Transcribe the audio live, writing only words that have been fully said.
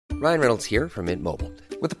Ryan Reynolds here from Mint Mobile.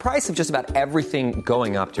 With the price of just about everything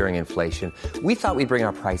going up during inflation, we thought we'd bring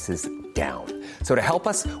our prices down. So to help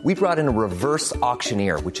us, we brought in a reverse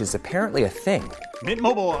auctioneer, which is apparently a thing. Mint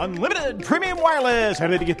Mobile Unlimited Premium Wireless. How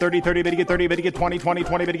to get 30, 30, bit to get 30, bit to get 20, 20,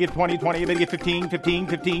 20, bit to get 20, 20, bit to get 15, 15,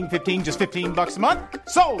 15, 15, just $15 a month?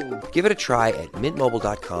 Sold! Give it a try at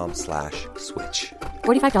mintmobile.com/switch.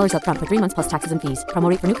 $45 up front for 3 months plus taxes and fees. Promo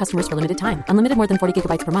rate for new customers for limited time. Unlimited more than 40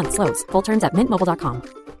 gigabytes per month. Slows full terms at mintmobile.com.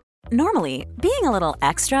 Normally, being a little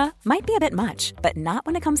extra might be a bit much, but not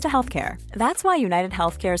when it comes to healthcare. That's why United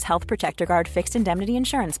Healthcare's Health Protector Guard fixed indemnity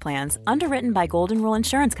insurance plans, underwritten by Golden Rule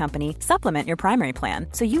Insurance Company, supplement your primary plan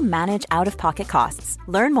so you manage out-of-pocket costs.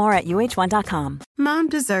 Learn more at uh1.com. Mom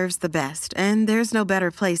deserves the best, and there's no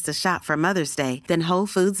better place to shop for Mother's Day than Whole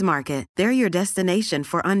Foods Market. They're your destination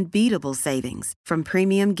for unbeatable savings, from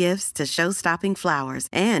premium gifts to show-stopping flowers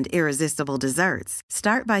and irresistible desserts.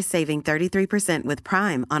 Start by saving 33% with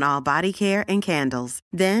Prime on all body care and candles.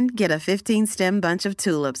 Then get a 15-stem bunch of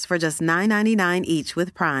tulips for just $9.99 each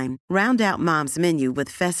with Prime. Round out Mom's menu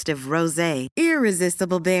with festive rosé,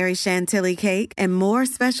 irresistible berry chantilly cake, and more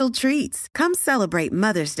special treats. Come celebrate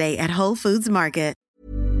Mother's Day at Whole Foods Market.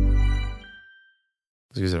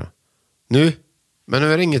 Ska vi se då. Nu? Men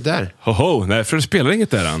nu är det inget där. Nej, för det spelar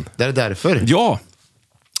inget där än. Det är därför? Ja.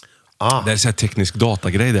 Det är så här teknisk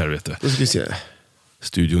datagrej där, vet du. Då ska vi se.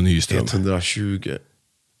 Studio Nyström. 120.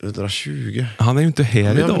 Han är ju inte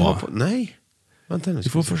här idag. Nej. Vänta nu. Du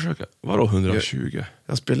får försöka. Vadå 120?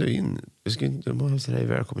 Jag spelar in. Jag ska inte hälsa dig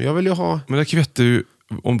välkommen. Jag vill ju ha... Men det kvittar ju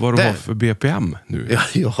om vad du har för BPM nu.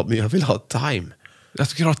 Ja, men jag vill ha time. Jag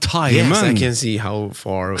ska ha timen. Yes, I can see how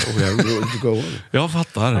far we are going. Jag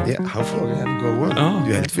fattar. Yeah, how far we are going. Ja.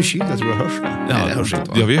 Du är helt förkyld, jag tror jag hörs.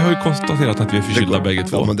 Ja, vi har ju konstaterat att vi är förkylda bägge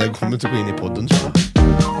två. Ja, men det kommer inte gå in i podden, tror jag.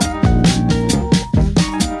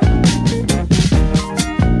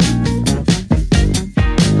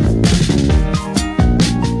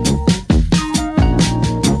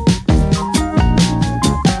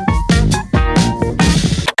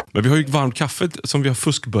 Men vi har ju varmt kaffe som vi har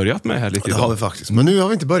fuskbörjat med här lite idag. Det har vi faktiskt. Men nu har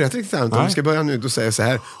vi inte börjat riktigt än. Om vi ska börja nu, då säger jag så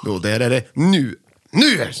här. Då där är det nu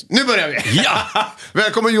börjar vi! Ja!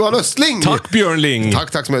 Välkommen Johan Östling! Tack Björn Ling!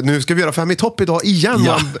 Tack så mycket. Nu ska vi göra 5 i topp idag igen.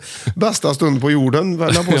 Ja. Bästa stund på jorden,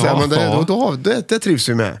 väl på säga. Men det trivs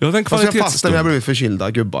vi med. Ja, den kvalitetsstund. Fast när jag blivit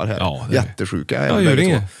förkylda gubbar här. Ja,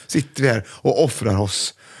 jättesjuka. Sitter vi här och offrar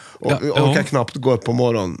oss. Och kan knappt gå upp på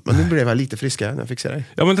morgonen. Men nu blev jag lite friskare när jag fick se dig.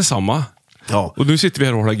 Ja, men detsamma. Ja. Och nu sitter vi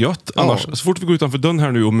här och har det gött. Annars, så fort vi går utanför dörren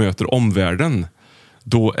här nu och möter omvärlden,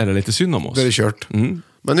 då är det lite synd om oss. Det är kört.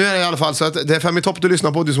 Men nu är det i alla fall så att det är 5 i topp du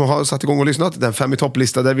lyssnar på, du som har satt igång och lyssnat. Det är en 5 i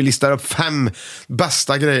topp-lista där vi listar upp 5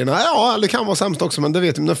 bästa grejerna. Ja, det kan vara sämst också, men det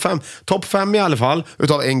vet vi. Topp 5 i alla fall,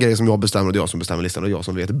 utav en grej som jag bestämmer, och det är jag som bestämmer listan, och jag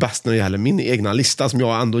som vet bäst när det gäller min egna lista som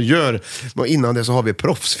jag ändå gör. Men innan det så har vi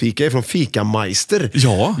proffsfika från Fikameister.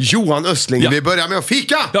 Ja. Johan Östling, vi börjar med att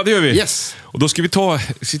fika! Ja, det gör vi. Yes. Och då ska vi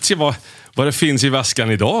se vad det finns i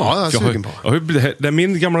väskan idag. Ja, jag är sugen på.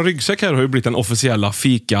 Min gamla ryggsäck här har ju blivit den officiella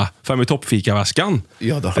 5 i topp-fika-väskan.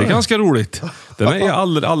 Ja, det är ganska roligt. Den är i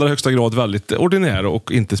allra högsta grad väldigt ordinär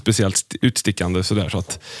och inte speciellt utstickande sådär, så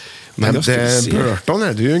att... Men det är Burton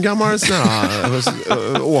här, du är ju en gammal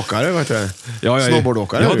åkare, vad heter det?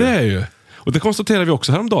 Snowboardåkare. Ja, det är ju. Och det konstaterar vi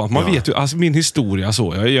också häromdagen. Man vet ju, alltså min historia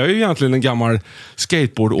så. Jag är ju egentligen en gammal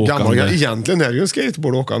skateboardåkande. Egentligen är det ju en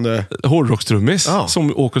skateboardåkande hårdrockstrummis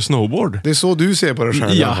som åker snowboard. Det är så du ser på det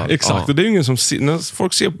själv. Ja, exakt. Och det är ju ingen som när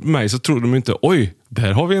folk ser mig så tror de inte, oj,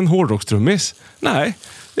 där har vi en hårdrockstrummis. Nej,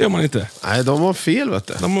 det gör man inte. Nej, de har fel, vet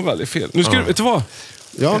du. De har väldigt fel. Nu ska vet du vad?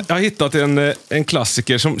 Ja. Jag har hittat en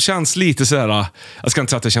klassiker som känns lite så här. Jag ska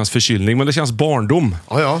inte säga att det känns förkylning, men det känns barndom.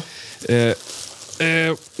 Ja.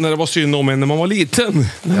 När det var synd om en när man var liten.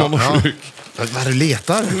 När man var sjuk. Vad du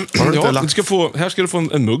letar? Här ska du få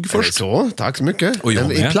en mugg först. Så, tack så mycket.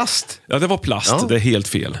 I plast? Ja, det var plast. Det är helt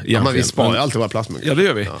fel. Ja, men vi sparar alltid våra plastmuggar. Ja, det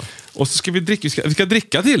gör vi. Ja. Och så ska vi ska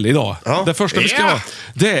dricka till idag. Ja. Det första vi ska ha,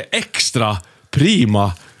 det är extra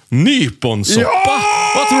prima nyponsoppa. Ja!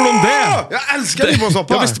 Vad tror du om det? Jag älskar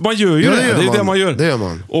nyponsoppa. Ja, visst, man gör ju det. Det är det man gör. Det gör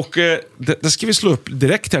man. Och det ska vi slå upp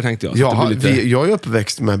direkt här, tänkte jag. Jag är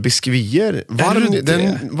uppväxt med biskvier.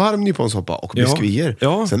 Varm nyponsoppa och biskvier.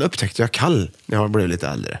 Ja. Sen upptäckte jag kall när jag blev lite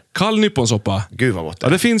äldre. Kall nyponsoppa. Gud vad gott. Ja,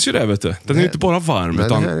 det finns ju det, vet du. Den är inte bara varm,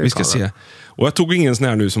 utan vi ska se. Och jag tog ingen sån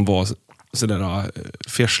här nu som var sådär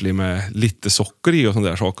färslig med lite socker i och sådana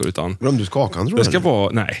där saker, utan Glömde du skakan, tror det du? ska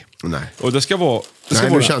vara, nej. Och det ska vara...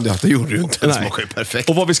 Nu kände jag att det gjorde ju inte. Den smakar ju perfekt.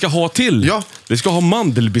 Och vad vi ska ha till? Ja. Vi ska ha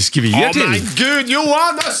mandelbiskvier till. Men gud,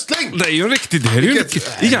 Johan Östling! Det är ju en riktig... Det här är ju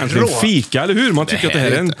egentligen fika, eller hur? Man tycker att det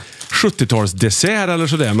här är en 70-talsdessert eller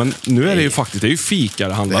sådär, men nu är det ju faktiskt, det är ju fika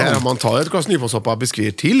det handlar om. Det här, man tar ett glas nyponsoppa och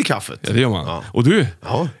biskvier till kaffet. Ja, det gör man. Ja. Och du,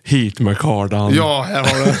 Ja. hit med kardan. Ja, här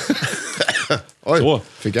har du. Oj, Så.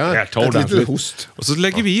 fick jag Här, ta ett ordentligt. litet host. Och så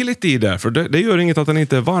lägger vi lite i där, för det gör inget att den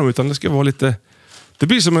inte är varm, utan det ska vara lite... Det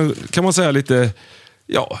blir som en, kan man säga, lite...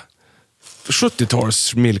 Ja,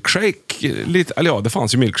 70-tals milkshake. Lite, eller ja, det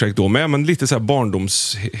fanns ju milkshake då med, men lite så här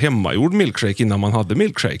barndoms hemmagjord milkshake innan man hade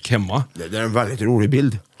milkshake hemma. Det är en väldigt rolig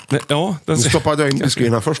bild. Nej, ja, den Nu stoppade jag in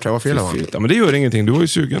biskvierna först, det var fel. Ja, men det gör ingenting, du var ju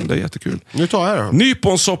sugen, det är jättekul. Nu tar jag det.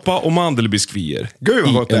 Nyponsoppa och mandelbiskvier. Gud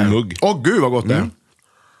vad gott det i en är. mugg. Åh, gud vad gott det är.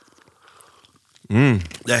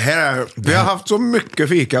 Det här är... Vi har haft så mycket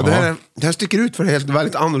fika. Det här sticker ut för det är helt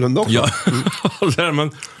väldigt annorlunda också. Ja,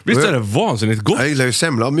 men visst är det vansinnigt gott? Jag gillar ju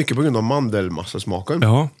semla mycket på grund av mandelmassasmaken.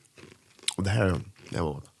 Ja, Och det här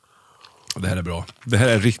var... det här är bra. Det här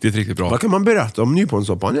är riktigt, riktigt bra. Vad kan man berätta om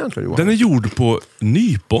nyponsoppan egentligen, Johan? Den är gjord på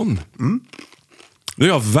nypon. Nu är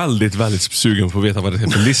jag väldigt, väldigt sugen på att veta vad det är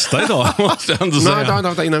för lista idag. Måste jag ändå säga.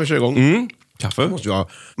 Nej, innan vi kör igång. Kaffe? Måste vi ha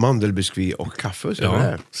mandelbiskvi och kaffe. Så Ja, det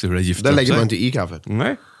är. ser hur det gifter Det upp lägger sig. man inte i kaffet.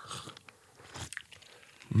 Nej.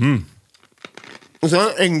 Och sen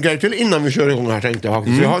en grej till innan vi kör igång här, tänkte jag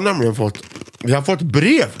faktiskt. Vi har nämligen fått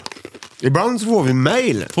brev. Ibland så får vi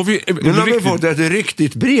mail. Får vi Nu har vi fått ett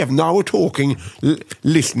riktigt brev. Now we're talking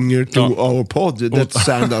listener to our pod that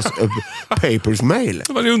send us a papers mail.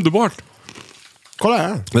 Det var ju underbart. Kolla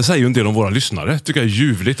här. Det säger ju en del om våra lyssnare. Tycker jag är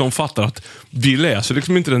ljuvligt. De fattar att vi läser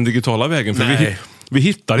liksom inte den digitala vägen. För Nej. vi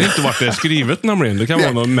hittar inte vart det är skrivet nämligen. Det kan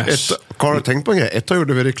vara någon mess. Har du tänkt på en grej? Ett tag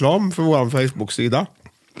gjorde vi reklam för vår Facebook-sida.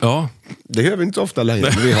 Ja. Det gör vi inte så ofta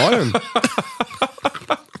längre, men vi har en.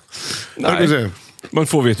 Nej. Men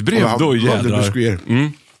får vi ett brev, Ja, då jädrar. mandelbiskvier.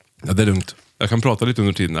 Ja, det är lugnt. Jag kan prata lite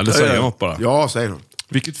under tiden. Eller säga något bara. Ja, säg något.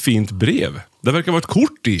 Vilket fint brev. Det verkar vara ett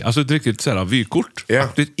kort i. Alltså ett riktigt såhär vykort. Ja.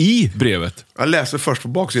 I brevet. Jag läser först på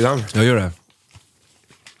baksidan. Jag gör det.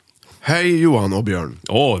 Hej Johan och Björn.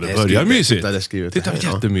 Åh, det börjar mysigt. Det är skrivet. Titta, här,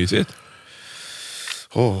 ja. jättemysigt.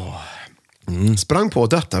 Sprang på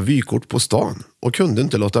detta vykort på stan och kunde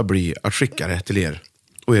inte låta bli att skicka det till er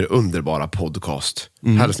och er underbara podcast.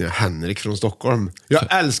 Hälsningar Henrik från Stockholm. Jag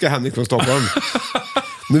älskar Henrik från Stockholm.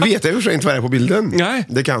 Nu vet jag ju för sig inte vad det är på bilden. Nej.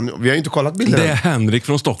 Vi har ju inte kollat bilden. Det är Henrik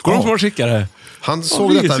från Stockholm Ja. som har skickat det. Han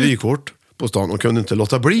såg detta vykort på stan och kunde inte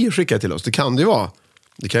låta bli att skicka till oss. Det kan det ju vara.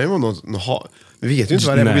 Det kan ju vara någon vi vet ju inte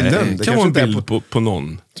vad det är på bilden. Det kan vara en bild på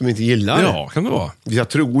någon. som inte gillar. Ja, kan det vara. Jag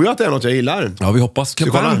tror ju att det är något jag gillar. Ja, vi hoppas. Ska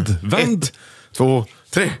vi kolla? Vänd. 1, 2,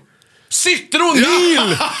 3.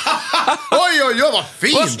 Citronil! Oj, vad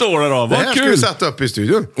fint! Vad står det då? Vad Det här ska kul. vi sätta upp i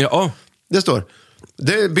studion. Ja. Det står.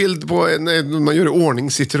 Det är bild på man gör i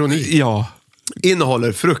ordning citronil. Ja.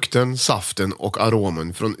 Innehåller frukten, saften och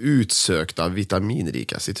aromen från utsökta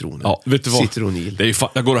vitaminrika citroner. Ja, vet du vad? Citronil. Det är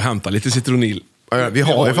jag går och hämtar lite citronil. Ja, vi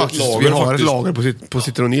har ju faktiskt ett lager på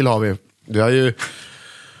citronil har vi. Det är ju...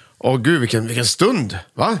 Åh gud, vilken stund.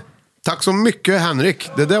 Va? Tack så mycket Henrik.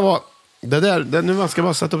 Det där var... nu ska jag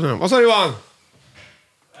bara sätta upp den här. Vad sa du Johan?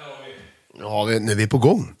 Ja, nu är vi på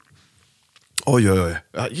gång. Oj. Ja,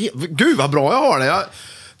 gud vad bra jag har det.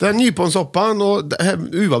 Det här nyponsoppan och det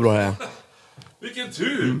här, vad bra det är. Vilken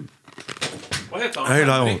tur! Vad heter han? Hej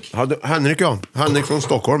då. Henrik, ja. Henrik från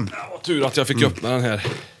Stockholm. Vad tur att jag fick öppna den här.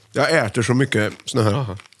 Jag äter så mycket såna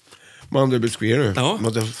här mandelbiskvier nu. Ja.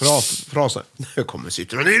 Måste frasa. Nu kommer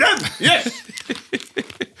citronilen! Yes!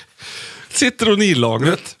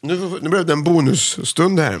 Citronillagret. Nu blev det en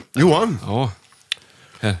bonusstund här. Johan. Ja.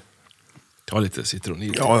 Här. Ta lite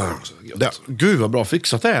citronil. Ja. Gud vad bra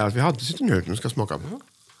fixat det är att vi hade citronil. Nu ska jag smaka.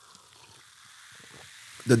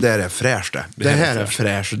 Det där är fräscht det. Det här är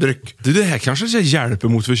fräsch dryck. Det här kanske hjälper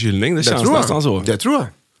mot förkylning. Det känns nästan så. Det tror jag.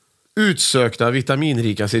 Utsökta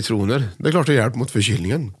vitaminrika citroner. Det är klart det hjälper mot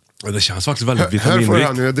förkylningen. Ja, det känns faktiskt väldigt Här vitaminrikt. får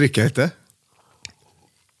han nu dricka lite.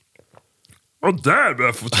 Och där börjar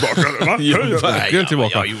jag få tillbaka det, va? Ja, verkligen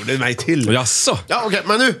tillbaka. Jag gjorde mig till. Jaså? Ja, okej,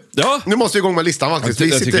 men nu måste vi igång med listan faktiskt. Ja,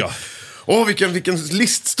 det tycker jag. Åh, vilken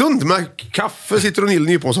liststund med kaffe, citronil,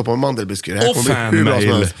 nyponsoppa och mandelbiskvier. Och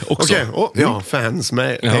fanmail också. Okej, ja, fans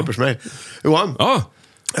med papers mail. Johan, Ja.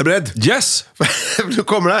 är du beredd? Yes! Nu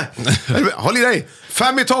kommer det. Håll i dig.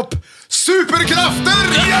 5 i topp. Superkrafter!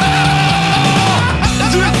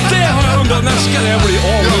 Det har jag undrat, när ska det bli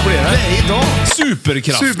av? Nu blir Det är idag.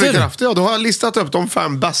 Superkrafter. Ja. Då har jag listat upp de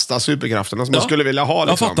 5 bästa superkrafterna som jag skulle vilja ha.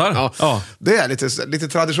 Liksom. Jag fattar. Ja. Det är lite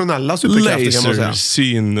traditionella superkrafter kan man säga. Laser,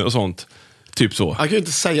 syn och sånt. Typ så. Jag kan ju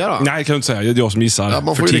inte säga då. Nej, jag kan inte säga. Det är jag som gissar Ja,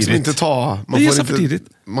 man för får ju tidigt. liksom inte ta...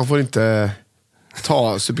 Man får inte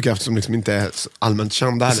ta superkrafter som liksom inte är allmänt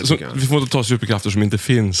kända heller, tycker jag. Vi får inte ta superkrafter som inte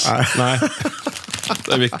finns. Nej.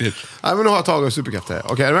 Det är viktigt. Nej, men nu har jag tagit superkrafter.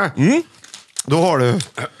 Okej, är du med? Då har du...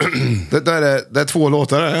 det är 2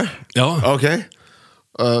 låtar där. Ja. Okej.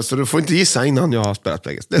 Så du får inte gissa innan jag har spelat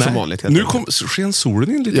Vegas. Det är som vanligt. Nu sken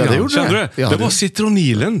solen in lite Ja, det grann. gjorde Kände det. du det? Ja, det det- var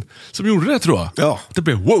citronilen som gjorde det, tror jag. Ja. Det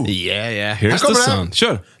blev wow. Yeah. Here's Här the kommer sun. det.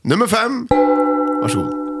 Kör. Nummer 5.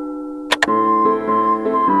 Varsågod.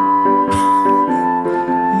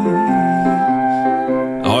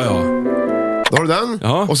 Ja. Då har du den.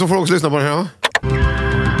 Ja. Och så får du också lyssna på den här.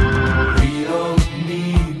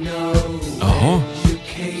 Jaha.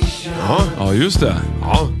 Ja. Ja, just det.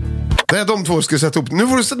 Ja. Det är de 2 ska sätta ihop. Nu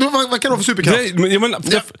får du... Vad kan du ha för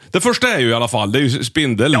superkraft? Det första är ju i alla fall, det är ju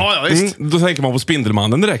spindel. Ja, visst. Då tänker man på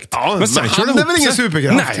Spindelmannen direkt. Ja, men sen men kör han det är väl ihop ingen sig.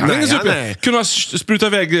 superkraft? Nej, han är ingen Nej, superkraft. nej. Kunna spruta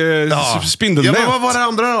iväg spindelnät. Ja, men vad var det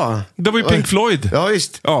andra då? Det var ju Pink Floyd. Ja,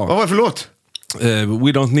 visst. Ja. Vad var det för låt?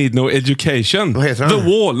 We don't need no education. Vad heter den? The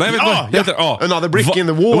Wall. Nej, jag vet Ja, inte. Heter, Another brick in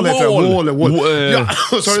the wall heter det. Wall. Ja,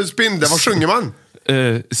 och så har du spindel. Vad sjunger man?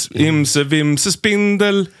 Imse vimse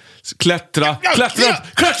spindel. Klättra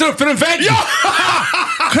upp för en vägg! Ja!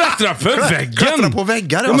 Klättra upp för väggen! Klättra på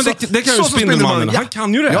väggar. Ja, men det kan ju Spindelmannen. Ja. Han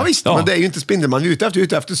kan ju det. Ja, visst, men det är ju inte Spindelmannen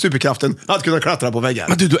ute efter superkraften att kunna klättra på väggar.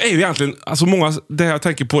 Men du, då är ju egentligen, alltså många, det jag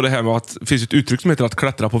tänker på det här med att det finns ett uttryck som heter att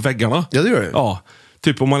klättra på väggarna. Ja, det gör det. Ja,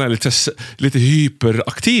 typ om man är lite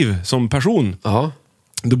hyperaktiv som person. Ja.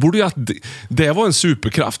 Då borde ju att det var en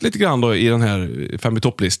superkraft lite grann då i den här 5 i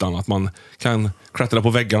topplistan, att man kan klättra på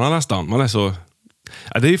väggarna nästan. Man är så...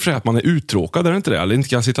 Ja, det är ju för att man är uttråkad, är det inte det? Eller inte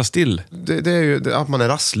kan sitta still. Det är ju, att man är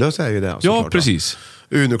rastlös är ju det. Ja, precis.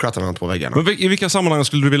 Nu klättrar han på väggarna. Men i vilka sammanhang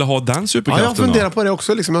skulle du vilja ha den Ja, superkraften? jag funderar på det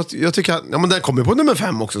också. Liksom. Jag tycker att den kommer på nummer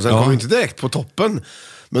 5 också, så den kommer inte direkt på toppen.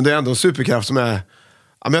 Men det är ändå en superkraft som är...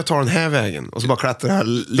 Ja, men jag tar den här vägen och så bara klättrar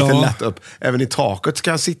lite lätt upp. Även i taket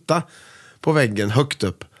ska jag sitta på väggen högt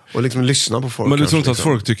upp och liksom lyssna på folk. Men du tror inte liksom.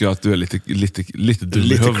 att folk tycker att du är lite dum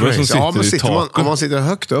i huvudet crazy. som sitter, ja, men i taket? om man sitter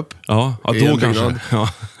högt upp Ja, i då en kanske. byggnad, Ja.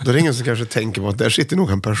 då är det ingen som kanske tänker på att där sitter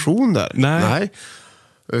nog en person där. Nej.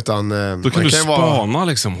 Utan Då kan du spana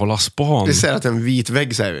liksom, hålla span. Vi säger att det är en vit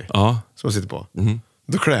vägg, säger vi. Ja. Som jag sitter på.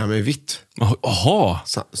 Då klär jag mig i vitt. Jaha.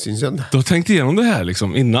 Syns jag inte? Du har tänkt igenom det här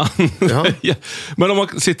liksom innan. Ja. Ja. Men om man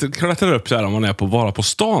klättrar upp så här, om man är bara på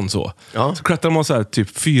stan så klättrar man så här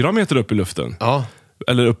typ 4 meter upp i luften. Ja.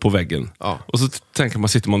 Eller upp på väggen. Ja. Och så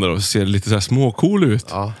sitter man där och ser lite så här småcool ut.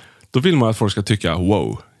 Ja. Då vill man att folk ska tycka,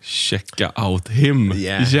 wow, checka out him.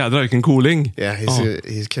 Yeah. Jädrar vilken cooling. Yeah,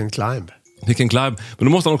 he can climb. He can climb. Men då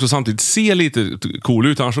måste han också samtidigt se lite cool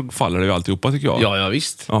ut, annars så faller det ju alltihopa, tycker jag. Ja,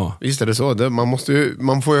 visst. Ja. Visst är det så.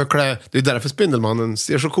 Man får ju klä... Det är därför Spindelmannen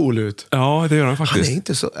ser så cool ut. Ja, det gör han Han faktiskt. är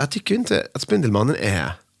inte så... Jag tycker inte att Spindelmannen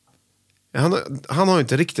är... Han har ju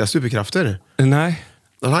inte riktiga superkrafter. Nej.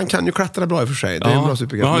 Han kan ju klättra bra i och för sig. Det är en bra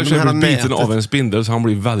superkraft. Men han Men har det ju här biten nätet- av en spindel, så han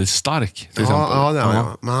blir väldigt stark. Till exempel. Ja, det är han,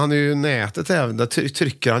 ja. Men han är ju nätet även. Där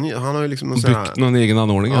trycker han ju. Han har ju liksom någon sån här... Byggt någon egen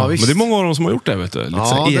anordning. Ja, Ja, visst. men det är många av dem som har gjort det, vet du. Lite så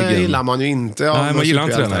Ja, här det egen. gillar man ju inte. Nej, av man gillar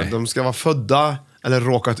inte det, superhjältar. nej. De ska vara födda eller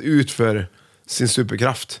råkat ut för sin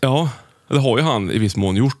superkraft. Ja, det har ju han i viss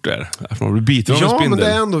mån gjort där. Eftersom han blir biten av en Ja, spindel. men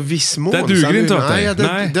det är ändå viss mån. Det duger Sen- inte åt dig.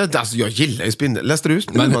 Nej, Nej. alltså, jag gillar ju spindel. Läste du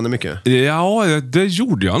Spindelmannen mycket? Ja, det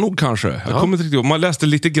gjorde jag nog kanske. Jag kommer inte riktigt ihåg. Man läste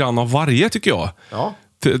lite grann av varje, tycker jag. Ja.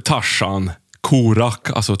 Tarzan, Korak,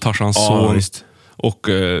 alltså Tarzans son. visst. Och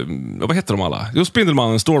vad heter de alla? Jo,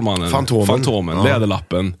 Spindelmannen, Stålmannen, Fantomen, Ja.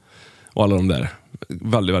 Läderlappen och alla de där.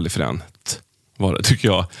 Väldigt, väldigt fränt var det, tycker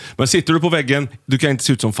jag. Men sitter du på väggen, du kan inte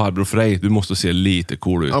se ut som farbror Frej. Du måste se lite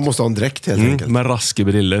cool ut. Jag måste ha en dräkt helt enkelt. Med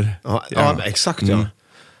raskiga Ja, exakt ja.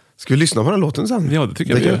 Ska vi lyssna på den låten sen? Ja, det tycker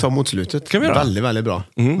jag Det vi kan gör. vi ta mot slutet. Kan vi göra? Väldigt, väldigt bra.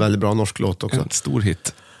 Väldigt bra norsk låt också. En stor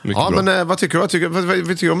hit. Mycket Ja, bra. men vad tycker du? Vad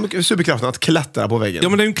tycker du om superkraften att klättra på väggen? Ja,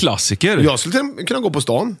 men det är ju en klassiker. Jag skulle kunna gå på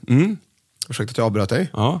stan. Ursäkta att jag avbröt dig.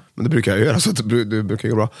 Ja. Men det brukar jag göra, så att det brukar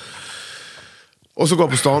gå bra. Och så går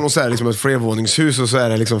jag på stan och så är det liksom ett flervåningshus och så är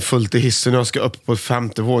det liksom fullt i hissen och jag ska upp på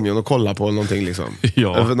 5:e våningen och kolla på någonting liksom.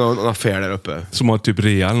 Ja. Någon affär där uppe. Som har typ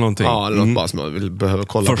rea eller någonting. Ja, eller något bara som jag behöver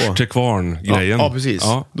kolla på. Först till kvarn-grejen. Ja, precis.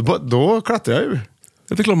 Ja. Då klättrar jag ju.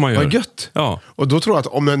 Det är klart man gör. Vad gött. Ja. Och då tror jag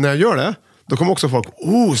att när jag gör det, då kommer också folk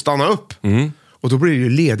stanna upp. Och då blir det ju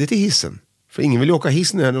ledigt i hissen. För ingen vill ju åka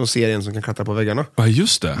hiss när de ser en som kan klättra på väggarna. Ja,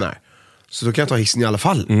 just det. Nej. Så då kan jag ta hissen i alla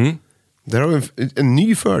fall. Där har vi en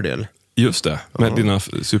ny fördel. Just det, med dina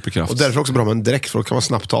superkrafter. Och därför är det också bra med en dräkt, för då kan man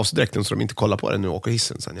snabbt ta av sig dräkten så de inte kollar på den nu och åker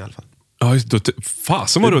hissen sen i alla fall. Ja, just det.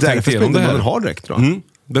 Fasen vad du har tänkt igenom det här. Man har dräkt, tror jag.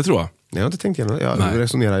 Det tror jag. Jag har inte tänkt igenom det. Jag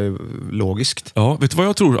resonerar ju logiskt. Ja, vet du vad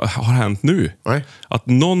jag tror har hänt nu? Nej. Att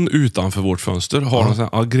någon utanför vårt fönster har en sån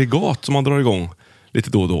här aggregat som man drar igång lite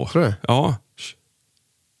då och då. Tror du? Ja.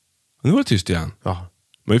 Nu var det tyst igen. Ja.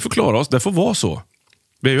 Men vi får klara oss, det får vara så.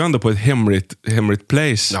 Vi är ju ändå på ett hemligt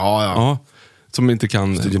place. Ja. Som inte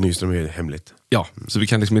kan... Studio Nyström är hemligt. Ja, så vi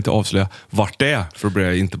kan liksom inte avslöja vart det är. För det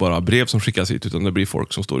blir inte bara brev som skickas hit, utan det blir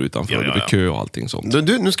folk som står utanför. Och det blir kö och allting sånt.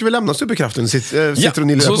 Du, nu ska vi lämna superkraften.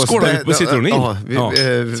 Citronil så skålar vi på citronil. Ja,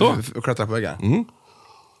 vi så. klättrar på väggar.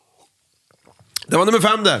 Det var nummer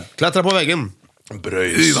 5 där. Klättra på väggen.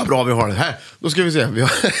 Bröjs. Vad bra vi har det här. Då ska vi se. Vi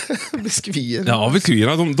har biskvier. Ja,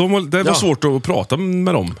 biskvierna. Det var svårt att prata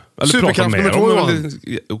med dem. Eller Superkraft prata med nummer 2, dem.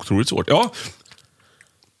 Otroligt svårt. Ja.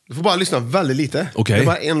 Du får bara lyssna väldigt lite. Okej. Det är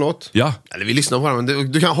bara en låt. Ja. Eller vi lyssnar på den,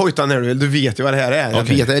 men du kan hojta när du vill. Du vet ju vad det här är. Jag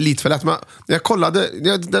vet, det är lite för lätt. Men jag kollade,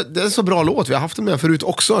 det är en så bra låt. Vi har haft den med förut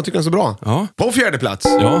också. Jag tycker den är så bra. Ja. På 4:e plats.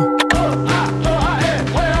 Ja.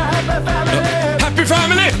 Happy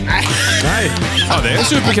Family! Nej. Ja, det är en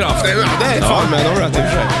superkraft. Det är fan med dem rätt i och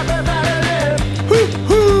för sig.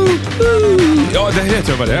 Ja, det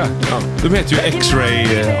heter jag vad det är. Ja. De heter ju X-Ray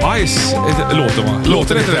Eyes, låten va?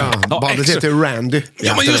 Låten heter det. Ja, bandet heter Randy.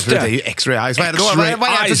 Ja, men just det. Det är ju X-Ray Eyes. Vad är det då? Vad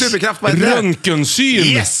är det för superkraft? Vad är det? Röntgensyn.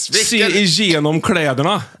 Yes, Se igenom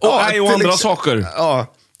kläderna. Och andra saker.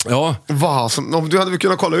 Ja. Ja. Om du hade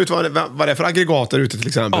kunnat kolla ut vad det är för aggregater ute till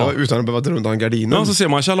exempel, utan att behöva dra undan gardinen. Ja, så ser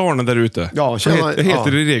man Kjell-Arne där ute. Ja, det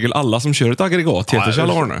heter i regel alla som kör ett aggregat heter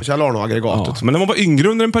Kjell-Arne. Kjell-Arne och aggregatet. Ja. Men när man var yngre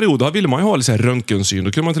under en period, då ville man ju ha lite röntgensyn.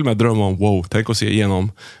 Då kunde man till och med drömma om, wow, tänk att se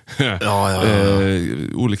igenom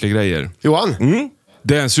olika grejer. Johan?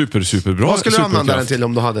 Det är en superbra. Vad skulle du använda den till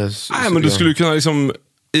om du hade... Nej, men du skulle kunna liksom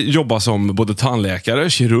jobba som både tandläkare,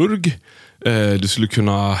 kirurg. Du skulle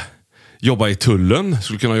kunna jobba i tullen. Du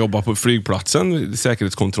skulle kunna jobba på flygplatsen,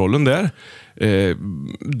 säkerhetskontrollen där.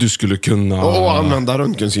 Du skulle kunna... Och använda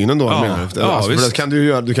röntgensynen då, menar du? Ja, för det kan du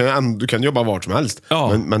göra. Du kan jobba vart som helst.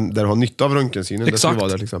 Ja. Men där du har nytta av röntgensynen, det skulle Exakt. vara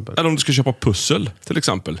där till exempel. Eller om du ska köpa pussel, till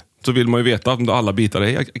exempel. Så vill man ju veta att alla bitar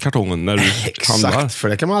är i kartongen när du handlar. Exakt, för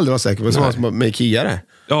det kan man aldrig vara säker på. Som med Ikea det.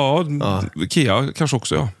 Ja, Ikea kanske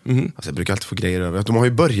också, ja. Mm. Alltså, jag brukar alltid få grejer över. De har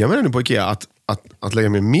ju börjat med det nu på Ikea, att lägga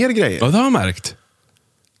med mer grejer. Ja, det har jag märkt.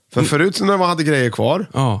 För förut när man hade grejer kvar,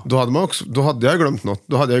 Ja. då hade jag glömt något.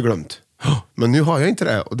 Då hade jag glömt. Men nu har jag inte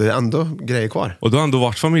det, och det är ändå grejer kvar. Och du har ändå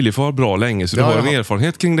varit familjefar bra länge, så du har en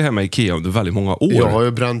erfarenhet kring det här med Ikea under väldigt många år. Jag har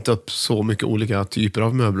ju bränt upp så mycket olika typer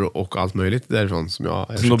av möbler och allt möjligt därifrån som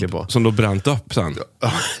jag är skicklig på. Som du har bränt upp sen?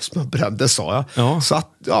 Ja, som jag bränt, det sa jag.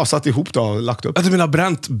 Ja. Satt ihop då och lagt upp. Jag menar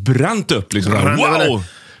bränt upp liksom. Wow!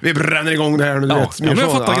 Vi bränner igång det här nu, du vet. Ja, men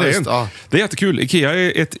jag fattar grejen. Ja. Det är jättekul. Ikea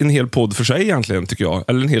är en hel podd för sig egentligen, tycker jag.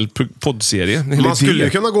 Eller en hel poddserie. Man skulle ju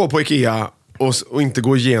kunna gå på Ikea och inte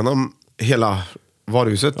gå igenom hela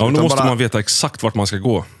varuhuset. Ja, då måste man veta exakt vart man ska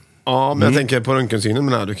gå. Ja, men jag tänker på röntgensynen.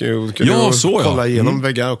 Men du kan ju kolla igenom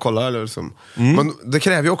väggar och kolla. Eller liksom. Men det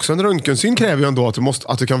kräver ju också, en röntgensyn kräver ju ändå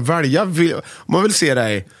att du kan välja. Om man vill se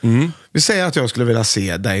dig. Vi säger att jag skulle vilja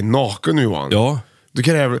se dig naken nu, Johan. Ja. Du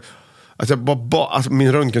kräver att att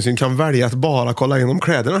min röntgensyn kan välja att bara kolla igenom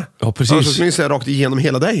kläderna. Ja, precis. Annars skulle jag säga rakt igenom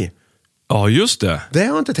hela dig. Ja, just det. Det har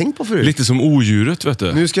jag inte tänkt på förut. Lite som odjuret, vet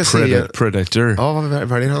du. Nu ska jag se. Predator. Ja, vad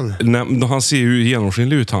väljer han? Han ser ju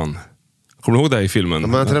genomskinlig ut, han. Kommer du ihåg det i filmen? Ja,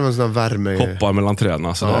 men jag tror det var en sån där värme. Hoppar mellan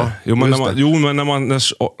träden. Sådär. Ja, Jo, men när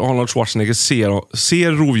Arnold Schwarzenegger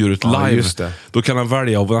ser rovdjuret live, just det. då kan han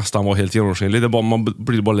välja att nästan vara helt genomskinlig. Man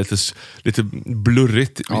blir bara lite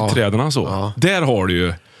blurrigt i träden. Så. Ja. Där har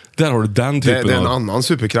du den typen av... Det är en annan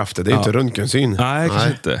superkraft. Det är inte röntgensyn. Nej, kanske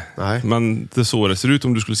inte. Nej. Men det är så det ser ut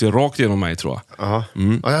om du skulle se rakt igenom mig, tror jag. Ja,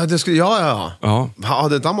 ja, det skulle, ja. Ja.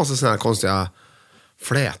 Det där måste såna här konstiga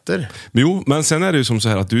flätor. Jo, men sen är det ju som så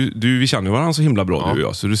här att vi känner ju varandra så himla bra, du och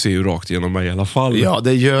jag, så du ser ju rakt igenom mig i alla fall. Ja,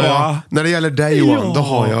 det gör jag. Ja. När det gäller dig, Johan, då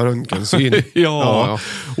har jag röntgensyn. Ja.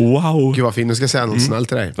 Wow. Gud vad fin, nu ska jag säga något snällt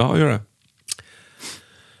till dig. Ja, gör det.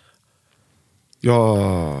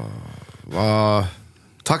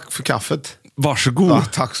 Tack för kaffet. Varsågod. Ja,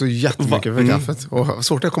 tack så jättemycket för kaffet. Och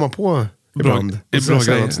svårt att komma på ibland. Bra säga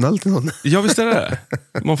grejer. något snällt till någon. Ja, visst är det.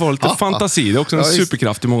 Man får ha lite fantasi. Det är också en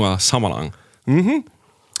superkraft i många sammanhang.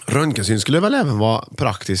 Röntgensyn skulle väl även vara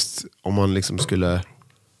praktiskt om man liksom skulle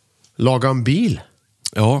laga en bil.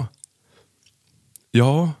 Ja.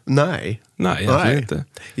 Ja. Nej. Nej, egentligen inte.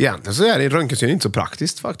 Egentligen så är det röntgensyn inte så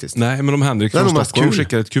praktiskt faktiskt. Nej, men om Henrik från Stockholm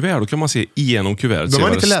skickar ett kuvert, då kan man se igenom kuvertet. Då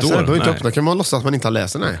man inte läser det, då inte Nej. öppna. Kan man låtsas att man inte har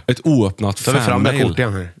läst det, nej. Ett oöppnat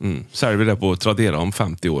fanmail. Säljer det på Tradera om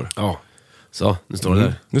 50 år. Ja. Så, nu står det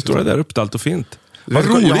där. Nu står det där uppdallt och fint. Vad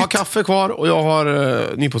roligt. Jag har kaffe kvar och jag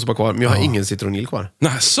har nypåsoppa kvar, men jag har ingen citronil kvar.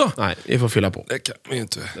 Nässå? Nej, jag får fylla på. Det kan vi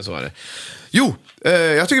inte. Så är det. Jo,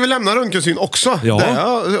 jag tycker vi lämnar röntgensyn också. Ja.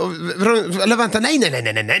 Eller vänta,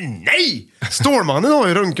 nej! Stålmannen har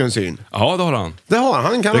ju röntgensyn. Ja, det har han. Det har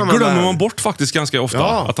han. Kan det glömmer man bort faktiskt ganska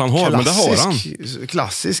ofta. Att han har, men det har han.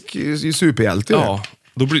 Klassisk superhjälte. Ja.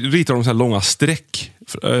 Då ritar de så här långa streck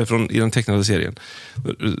i den tecknade serien.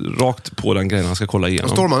 Rakt på den grejen han ska kolla igenom.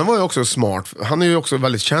 Och Stålmannen var ju också smart. Han är ju också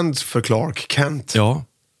väldigt känd för Clark Kent. Ja.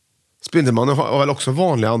 Spindelmannen var väl också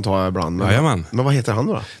vanlig, antar jag ibland. Jajamän. Men vad heter han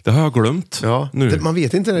då? Det har jag glömt. Ja, nu. Man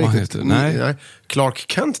vet inte riktigt. Heter, nej. Clark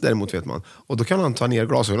Kent däremot vet man. Och då kan han ta ner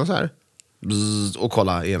glasögonen så här. Och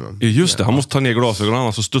kolla igenom. Just det, han måste ta ner glasögonen,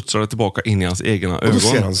 annars så studsar det tillbaka in i hans egna ögon. Och då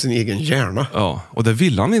ser han sin egen hjärna. Ja, och det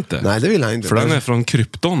vill han inte. Nej, det vill han inte. För den är från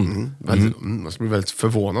krypton. Man skulle bli väldigt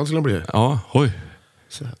förvånad skulle han bli. Ja, oj.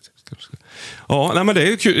 Ja, nej men det är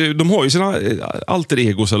ju kul. De har ju sina alter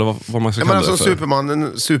egos eller vad man ska kalla det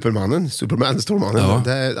för. Superman, Stålmannen.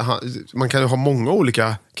 Ja. Man kan ju ha många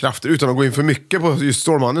olika krafter utan att gå in för mycket på just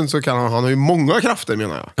Stålmannen, så kan han har ju många krafter,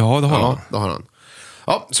 menar jag. Ja, det har han. Det har han.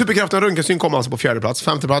 Ja, superkraften röntgensyn kom alltså på 4:e plats.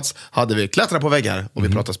 5:e plats hade vi klättra på väggar och vi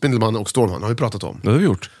pratade Spindelmannen och Stålmannen har vi pratat om. Det har vi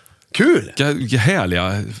gjort. Kul! Vilka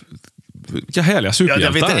härliga superhjältar. Ja,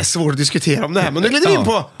 jag vet, det är svårt att diskutera om det här, men nu glider vi in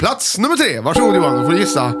på plats nummer 3. Varsågod Johan, får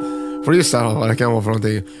du gissa vad det kan vara för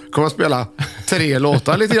någonting. Kommer att spela 3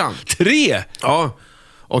 låtar lite grann. 3? Ja.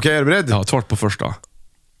 Okej, är du beredd? Ja, svart på första.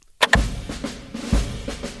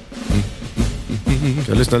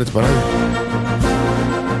 Jag lyssnar lite på den.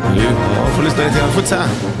 Ja, får lyssna lite grann. Får inte säga.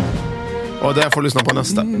 Och där får du lyssna på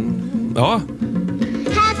nästa. Ja.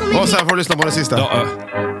 Och sen får du lyssna på det sista. Ja.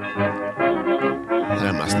 Det är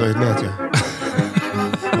jag mest nöjd med, tror jag.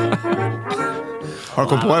 Har du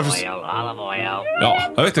kommit på det? Ja,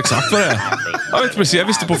 jag vet exakt vad det är. Jag vet precis, jag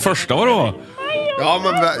visste på första vad det var.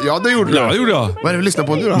 Ja, det gjorde du. Ja, det gjorde jag. Vad är det vi lyssnar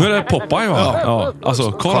på nu då? Nu är det Popeye, va? Ja.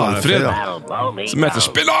 Alltså, Karl-Alfred. Som äter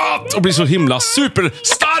spinat och blir så himla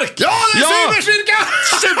superstark. Ja, det är superstyrka!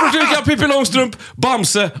 Superstyrka, Pippi Långstrump,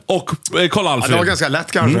 Bamse och Karl-Alfred. Ja, det var ganska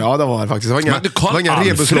lätt kanske. Ja, det var det faktiskt. Det var inga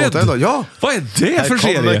rebuslåtar ändå. Ja. Vad är det för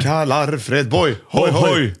serie? Här kommer Karl-Alfred, boy. Hoj,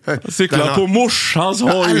 hoj. Cyklar på morsans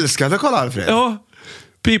hoj. Jag älskade Karl-Alfred. Ja.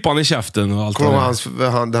 Pipan i käften och allt.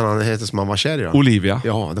 Den han heter som han var kär i då? Olivia.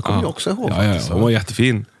 Ja, det kommer jag också ihåg. Ja, hon var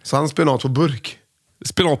jättefin. Så han spenat på burk.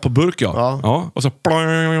 Spenat på burk, ja. Och så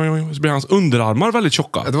blir hans underarmar väldigt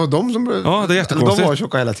tjocka. Det var de som... Ja, det är jättekonstigt. De var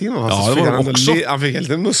tjocka hela tiden. Ja, det var de också. Han fick en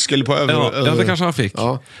liten muskel på över... Ja, det kanske han fick.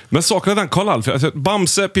 Ja. Men saken är den, Karl-Alfred, alltså,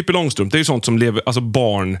 Bamse, Pippi Långstrump, det är ju sånt som lever, alltså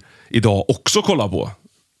barn idag också kollar på.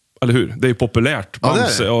 Eller hur? Det är ju populärt.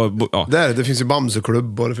 Bamse, det finns ju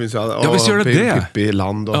Bamseklubb och det finns ju... Ja, visst gör det. Pippi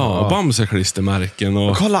Land och... Bamseklistermärken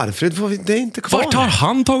och... Karl-Alfred, det är inte kvar. Vart har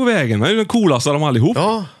han tagit vägen? Det är ju den coolaste av dem allihop.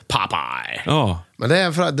 Ja, Popeye. Ja. Men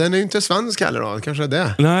den är ju inte svensk heller då. Kanske är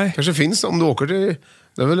det. Nej. Kanske finns om du åker till...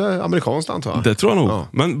 Det är väl amerikanskt, antar jag. Det tror jag nog. Ja.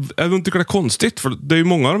 Men jag tycker det är konstigt, för det är ju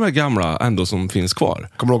många av de här gamla ändå som finns kvar.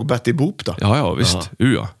 Kommer du ihåg Betty Boop då? Ja, visst.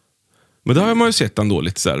 Ja. Men det har man ju sett ändå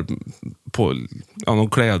lite så här på någon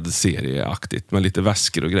klädserieaktigt med lite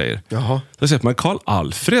väskor och grejer. Jaha. Jag har sett man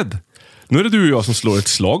Karl-Alfred. Nu är det du och jag som slår ett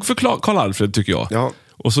slag för Karl-Alfred, tycker jag. Ja.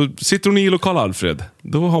 Och så Citronil och Karl-Alfred.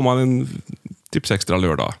 Då har man en tips extra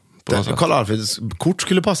lördag. Karl-Alfreds kort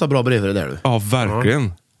skulle passa bra bredvid det där du. Ja, verkligen.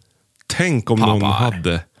 Ja. Tänk om någon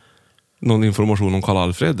hade någon information om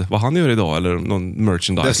Karl-Alfred. Vad han gör idag, eller någon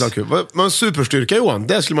merchandise. Det skulle vara kul. Men superstyrka, Johan,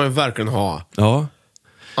 det skulle man ju verkligen ha. Ja.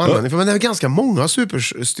 Men det är ganska många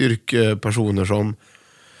superstyrkepersoner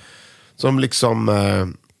som liksom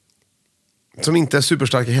som inte är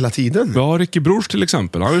superstarka hela tiden. Ja, Ricky Brors till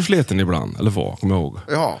exempel. Han är ju sleten ibland, eller vad, kommer jag ihåg.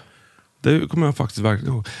 Ja. Det kommer jag faktiskt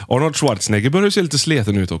verkligen ihåg. Arnold Schwarzenegger börjar ju se lite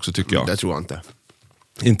sleten ut också, tycker jag. Det tror jag inte.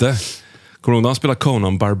 Inte? Kommer du ihåg när han spelar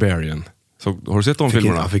Conan Barbarian? Så, har du sett de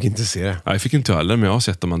filmerna? Jag fick inte se det. Nej, jag fick inte heller, men jag har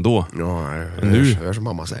sett dem ändå. Ja, nu jag som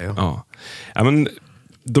mamma säger. Ja, men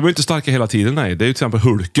de är inte starka hela tiden, nej. Det är ju till exempel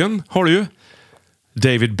Hulken, har du ju.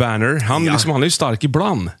 David Banner, han är ju stark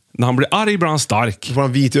ibland. När han blir arg blir han stark. Så får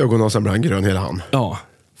han vit i ögonen och sen blir han grön hela han. Ja,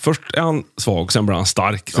 först är han svag, sen blir han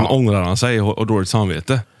stark. Sen ångrar han sig och dåligt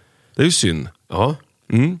samvete. Det är ju synd. Ja.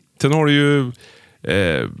 Sen har du ju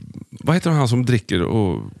vad heter han som dricker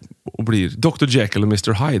och blir Dr. Jekyll och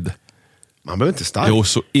Mr. Hyde? Man behöver inte stark. Jo,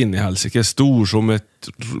 så in i helsike. Stor som ett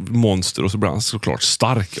monster och så blir han såklart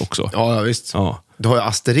stark också. Ja, visst. Ja. Du har ju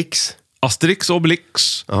Asterix. Asterix och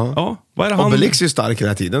Obelix. Ja, vad är det han? Obelix är ju stark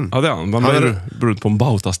hela tiden. Ja, det är han. Man beror på en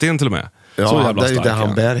bautasten till och med. Ja, så jävla det är stark. det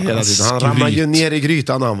han bär hela tiden. Han ramlade ju ner i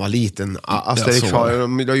grytan när han var liten. Asterix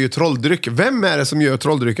har ju trolldryck. Vem är det som gör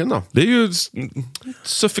trolldrycken då? Det är ju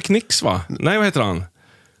Suffe Knix, va? Nej, vad heter han?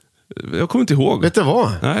 Jag kommer inte ihåg. Vet du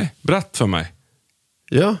vad? Nej, berätt för mig.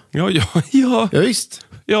 Ja. Ja, visst.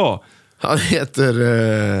 Ja. Han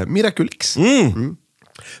heter Miraculix.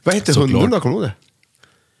 Vad heter Såklart. hunden då? Kommer du ihåg det?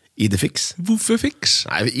 Idefix. Woofefix.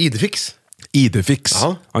 Nej, Idefix. Idefix.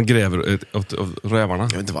 Ja. Han gräver åt rävarna. Jag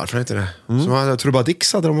vet inte varför han heter det. Som hade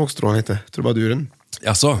Trubadix hade de också, tror han hette. Trubaduren.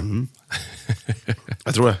 Alltså.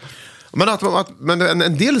 Jag tror det. Men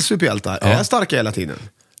en del superhjältar är starka hela tiden.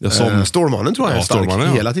 Som Stålmannen tror jag är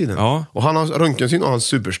stark hela tiden. Ja. Och han har röntgensyn och han är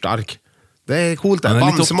superstark. Det är coolt. Han är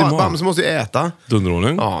lite optimal. Bamse måste ju äta.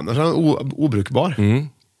 Dunderhonung. Ja, annars är han obrukbar.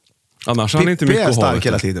 Annars har han inte mycket Pippi är att ha. stark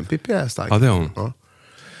hela tiden. Pippi är stark. Ja, det är hon. Ja.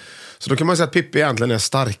 Så då kan man säga att Pippi egentligen är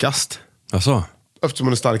starkast. Alltså. Eftersom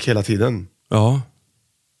hon är stark hela tiden. Ja.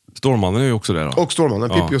 Stålmannen är ju också det då. Och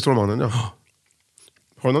Stålmannen. Ja. Pippi och Stålmannen, ja.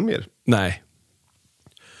 Har du någon mer? Nej.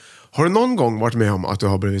 Har du någon gång varit med om att du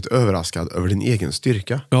har blivit överraskad över din egen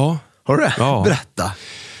styrka? Ja. Har du det? Ja. Berätta.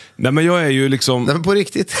 Nej, men jag är ju liksom... Nej, men på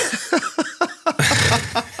riktigt.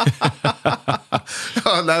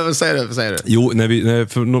 Ja, nej, men säg det. Jo,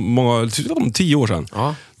 för 10 år sedan.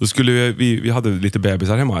 Ja. Då skulle vi hade lite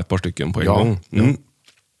bebisar hemma, ett par stycken på en gång.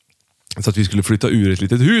 Så att vi skulle flytta ur ett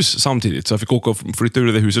litet hus samtidigt. Så jag fick åka och flytta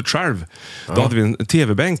ur det huset själv. Då hade vi en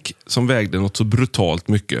tv-bänk som vägde något så brutalt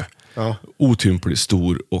mycket. Ja. Otympligt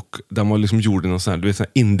stor, och den var liksom gjord i någon sån här, du vet, sån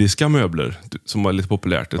här indiska möbler som var lite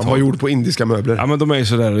populärt. De var gjord på indiska möbler. Ja, men de är ju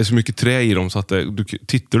sådär, det är så mycket trä i dem så att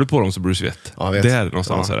tittar du på dem så blir du svett. Ja, vet. Där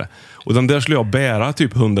någonstans är det. Och den där skulle jag bära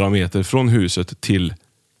typ 100 meter från huset till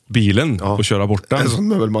bilen och köra bort den. En sån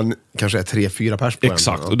möbel man kanske är 3-4 pers på.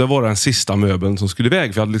 Exakt, och det var den sista möbeln som skulle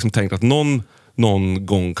iväg. För jag hade liksom tänkt att någon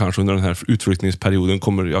gång kanske under den här utflyttningsperioden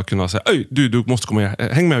kommer jag kunna säga: "Öj, du måste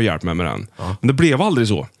häng med och hjälp mig med den." Men det blev aldrig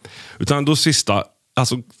så. Utan då sista,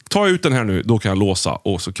 alltså ta ut den här nu, då kan jag låsa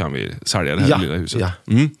och så kan vi sälja det här lilla huset. Ja.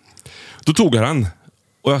 Då tog jag den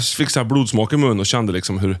och jag fick så här blodsmak i munnen och kände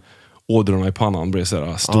liksom hur ådrorna i pannan blev så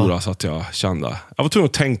här stora, så att jag kände, jag var tvungen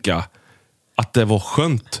att tänka att det var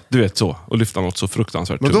skönt, du vet så, och lyfta något så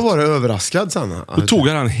fruktansvärt. Men då var det överraskad sen. Då tog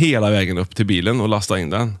jag den hela vägen upp till bilen och lastade in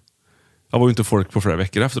den. Jag var ju inte folk på flera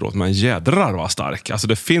veckor efteråt, men jädrar var stark. Alltså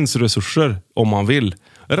det finns resurser om man vill.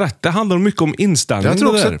 Rätt, det handlar mycket om inställning.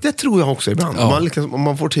 Det tror jag också ibland. Ja. Om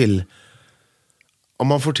man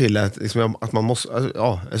får till att man måste,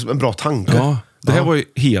 en bra tanke. Ja, det här var ju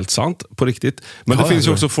helt sant, på riktigt. Men det finns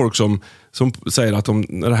ju också folk som säger att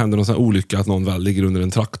när det händer någon sån här olycka, att någon väl ligger under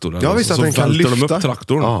en traktor. Ja, visst, så att den kan välter de lyfta. upp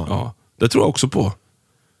traktorn. Ja. Ja, det tror jag också på.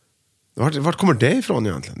 Vart kommer det ifrån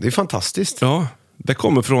egentligen? Det är fantastiskt. Ja, det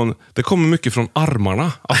kommer mycket från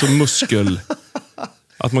armarna. Alltså muskel.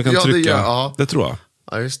 Att man kan trycka. Det tror jag.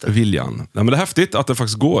 Ja, just det. Viljan. Nej, men det är häftigt att det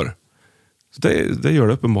faktiskt går. Så det gör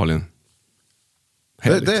det uppenbarligen.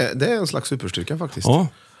 Det är en slags superstyrka faktiskt. Ja.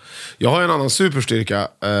 Jag har en annan superstyrka,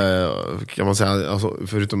 kan man säga, alltså,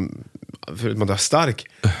 förutom att jag är stark,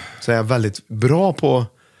 så är jag väldigt bra på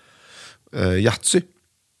Yatzy.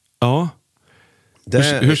 Ja.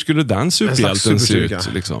 Hur skulle den superhjälten se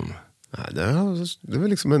ut? Liksom? Nej, det är väl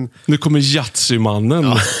liksom en... Nu kommer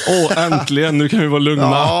Yatzy-mannen. Äntligen, nu kan vi vara lugna.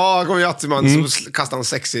 Ja, kommer Yatzy-mannen så kastar han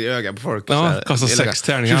 6 i ögat på folk. Ja, kastar 6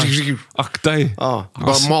 tärningar. Akta dig. Ja,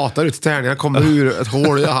 bara matar ut tärningar, kommer ur ett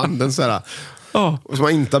hål i handen så här. Ja. Och som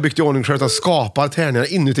man inte har byggt i ordning själv, utan skapar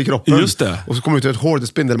tärningar inuti kroppen. Just det. Och så kommer ut ett hål till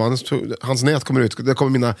Spindelmannen, hans nät kommer ut, det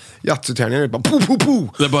kommer mina Yatzy-tärningar ut, bara po.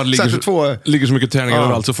 Det bara ligger så mycket tärningar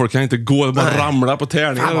överallt så folk kan inte gå, det bara ramlar på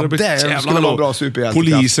tärningar. Fan, det skulle vara bra superhjälte.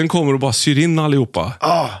 Polisen kommer och bara syr in allihopa.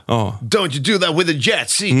 Don't you do that with a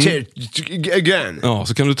Yatzy again. Ja,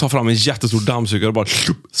 så kan du ta fram en jättestor dammsugare och bara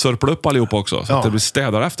sörpla upp allihopa också, så att det blir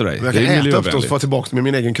städare efter dig. Men jag kan äta upp det och få tillbaka med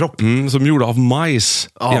min egen kropp. Som gjorda av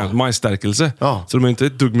majsstärkelse. Ja. Så de är inte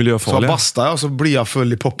ett dugg miljöfarliga. Så bastar jag och så blir jag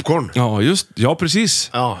full i popcorn. Ja, precis.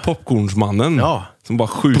 Ja. Popcornsmannen. Ja. Som bara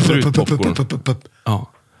skjuter ut popcorn.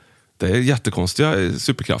 Ja. Det är jättekonstiga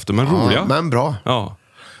superkrafter, men roliga. Men bra. Ja.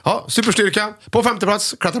 Ja, superstyrka på 5:e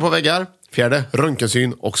plats, klättra på väggar. 4:e,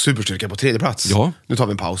 röntgensyn, och superstyrka på 3:e plats. Ja. Nu tar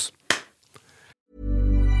vi en paus.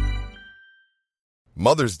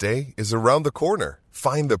 Mother's Day is around the corner.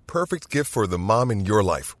 Find the perfect gift for the mom in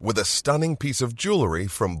your life with a stunning piece of jewelry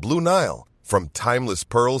from Blue Nile. From timeless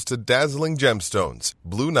pearls to dazzling gemstones,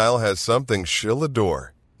 Blue Nile has something she'll adore.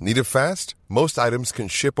 Need it fast? Most items can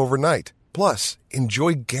ship overnight. Plus,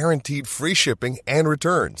 enjoy guaranteed free shipping and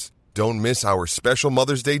returns. Don't miss our special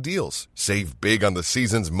Mother's Day deals. Save big on the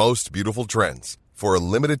season's most beautiful trends. For a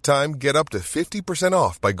limited time, get up to 50%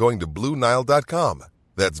 off by going to BlueNile.com.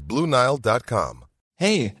 That's BlueNile.com.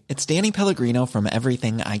 Hey, it's Danny Pellegrino from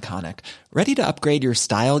Everything Iconic. Ready to upgrade your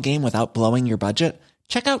style game without blowing your budget?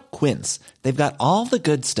 Check out Quince. They've got all the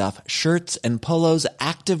good stuff, shirts and polos,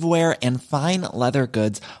 activewear, and fine leather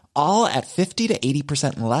goods, all at 50 to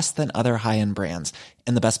 80% less than other high-end brands.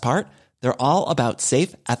 And the best part? They're all about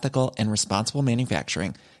safe, ethical, and responsible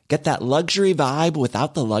manufacturing. Get that luxury vibe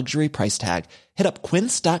without the luxury price tag. Hit up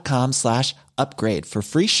quince.com/upgrade for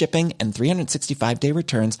free shipping and 365-day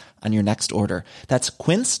returns on your next order. That's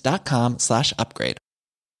quince.com/upgrade.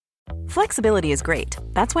 Flexibility is great.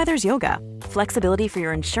 That's why there's yoga. Flexibility for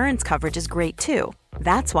your insurance coverage is great too.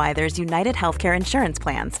 That's why there's United Healthcare Insurance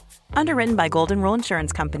Plans. Underwritten by Golden Rule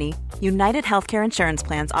Insurance Company, United Healthcare Insurance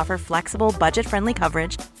Plans offer flexible, budget-friendly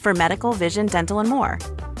coverage for medical, vision, dental, and more.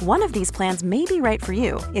 One of these plans may be right for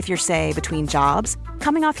you if you're, say, between jobs,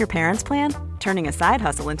 coming off your parents' plan, turning a side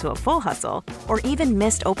hustle into a full hustle, or even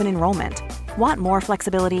missed open enrollment. Want more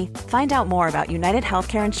flexibility? Find out more about United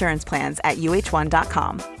Healthcare Insurance Plans at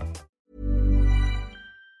uh1.com.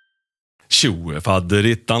 Tjoe,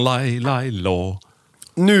 fadderittan, laj,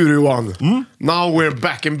 Nu Johan, now we're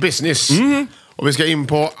back in business. Och vi ska in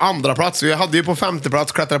på andra plats. Vi hade ju på 5:e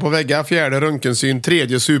plats klättra på väggar, 4:e röntgensyn,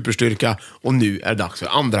 3:e superstyrka. Och nu är det dags för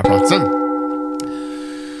andra platsen.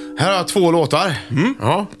 Här har jag 2 låtar.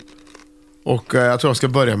 Ja. Och jag tror jag ska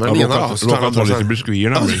börja med den ena då. Låt ta lite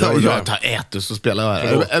biskuiterna. Jag tar ätus så spelar jag här.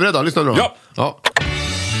 Är du beredda? Lyssna nu då. Ja.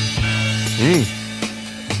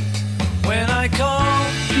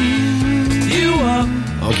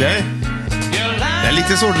 Okej. Det är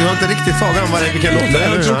lite svårt, du har inte riktigt tagit om vilken låt det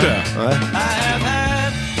är. Jag tror inte. Nej.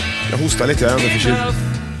 Jag hostar lite, jag är ändå förkyld.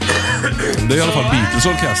 Det är i alla fall Beatles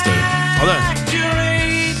orkester. Ja, det är.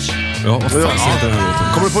 Ja, vad fan heter den här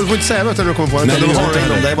låten? Kommer du på, du får inte säga vet du, när du kommer på den. Nej, Du har det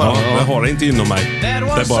inom dig bara. Ja, jag har det inte inom mig. Det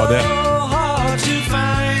är bara det.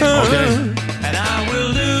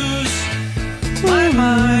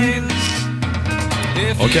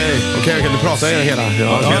 Okej. Okej, kan du prata i hela?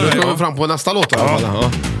 Ja, nu ska vi fram på nästa låt.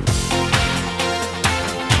 Ja.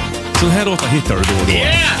 Så här låtar hittar du då och då.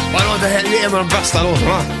 Det här är en av de bästa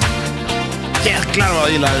låtarna. Jäklar vad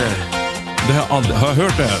jag gillar det. Det har jag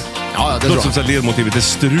hört det här? Ja, det är bra. Låter som ledmotivet är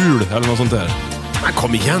strul eller något sånt där. Men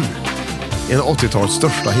kom igen. En 80-talets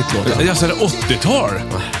största hitlåt. Jag säger 80-tal.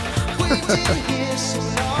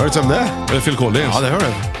 Hör du som det? Är det Phil Collins? Ja, det hör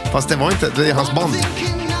du. Fast det var inte, det är hans band.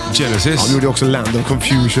 Genesis. Han gjorde också Land of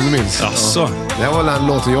Confusion, minns. Asså. Det var den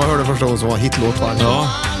låten jag hörde första gången som var hitlåt. Ja.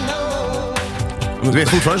 Du vet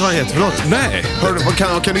fortfarande vad han heter för något? Nej.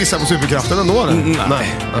 Kan du gissa på superkraften ändå?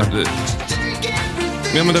 Nej.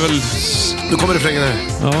 Ja, men det är väl... Nu kommer refrängen här.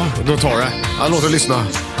 Ja. Då tar det. Ja, låt oss lyssna.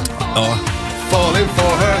 Ja. Falling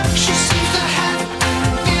for her.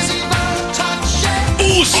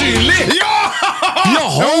 Osynlig! Ja!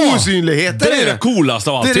 Jaha! Osynlighet. Det är det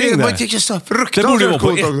coolaste av allting. Det borde ju vara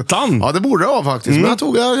på ettan. Ja, det borde det vara faktiskt. Men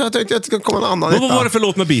jag tänkte att det ska komma en annan etta. Vad var det för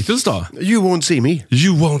låt med Beatles då? You won't see me.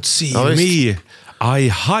 You won't see me. I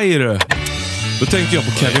hire. Då tänkte jag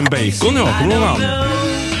på Kevin Bacon, ja. Kommer du ihåg han?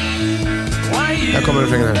 Här kommer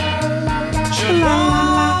refrängen här.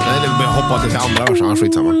 Nej, det hoppade till andra versen.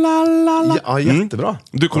 Skitsamma. Ja, jättebra.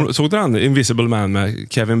 Du såg du den? Invisible Man med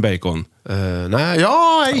Kevin Bacon? Nej.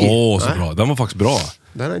 Så bra. Den var faktiskt bra.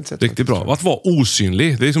 Den har inte sett. Riktigt bra. Att vara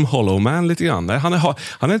osynlig, det är som Hollow Man lite grann. Nej, han är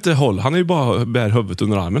inte han är ju bara bär huvudet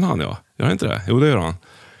under armen han, ja. Gör han inte det? Jo, det gör han.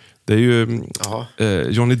 Det är ju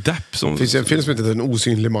Johnny Depp som... Det finns en film som heter Den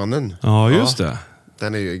osynlig mannen. Ja, just det.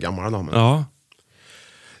 Den är ju gammal då. Ja.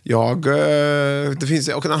 Det finns...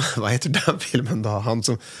 vad heter den filmen då? Han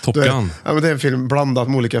som... Top Gun. Ja, men det är en film blandat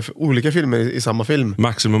med olika filmer i samma film.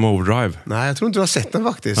 Maximum Overdrive. Nej, jag tror inte du har sett den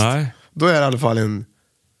faktiskt. Nej. Då är det i alla fall en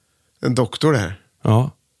doktor där.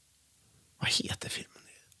 Ja. Vad heter filmen?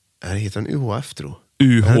 Heter den UHF, tror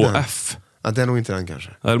UHF? Ja, det är nog inte den kanske.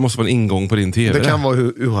 Det måste vara en ingång på din tv. Det kan vara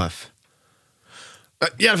UHF.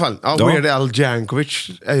 I alla fall, Weird Al Jankovic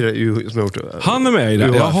är det som har gjort. Han är med i det?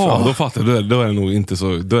 Jaha, då fattar du. Då är det nog inte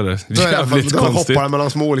så... Då är det jävligt då konstigt. Hoppar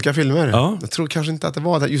mellan små olika filmer. Ja. Jag tror kanske inte att det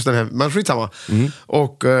var just den här, men skitsamma.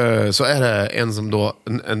 Och så är det en som då,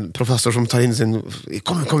 en professor som tar in sin...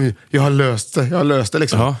 Kom, jag har löst det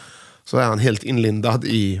liksom. Ja. Så är han helt inlindad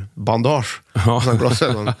i bandage. Ja. Och sen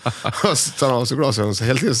glasögon. Och så tar han av sig glasögon så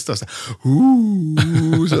helt så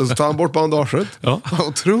tar han bort bandaget. Ja.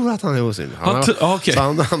 Och tror att han är osynlig. Han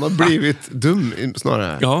har blivit dum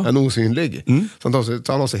snarare än osynlig. Så han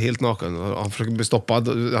tar av sig helt naken. Och han försöker bli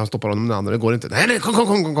stoppad. Han stoppar honom med andra. Det går inte. Nej,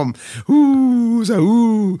 kom.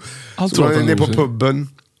 Så han är på puben.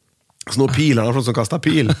 snor pilarna från som kastar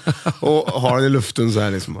pil och har den i luften så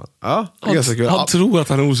här liksom. Ja, ganska kul. Han tror att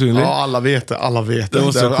han är osynlig. Ja, alla vet det. Alla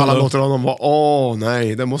låter honom vara,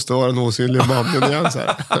 nej, det måste vara en osynlig mannen igen så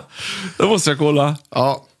här. Det måste jag kolla.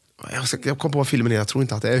 Ja, jag kom på vad filmen är. Jag tror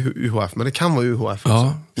inte att det är UHF, men det kan vara UHF.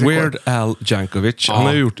 Ja. Weird Al Yankovic. Han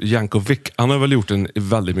har gjort Yankovic. Han har väl gjort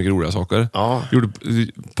väldigt mycket roliga saker. Ja. Gjorde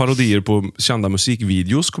parodier på kända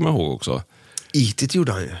musikvideos, kommer jag ihåg också. Eat It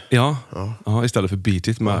gjorde han ju. Ja, istället för Beat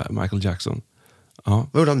It med Michael Jackson. Ja.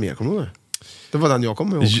 Vad gjorde han mer? Kommer du ihåg? Det var den jag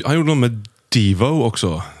kommer ihåg. Han gjorde något med Devo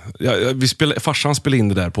också. Farsan spelade in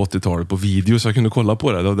det där på 80-talet på video, så jag kunde kolla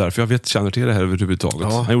på det. Det var därför jag känner till det här överhuvudtaget.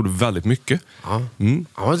 Ja. Han gjorde väldigt mycket. Ja.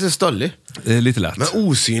 Han var lite stöldig. Det är lite lätt. Men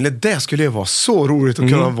osynlig, det skulle ju vara så roligt att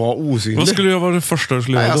kunna vara osynlig. Vad skulle jag vara det första du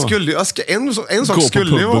skulle göra då? En sak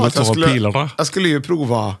skulle ju vara att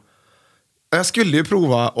jag skulle ju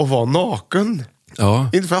prova att vara naken. Ja.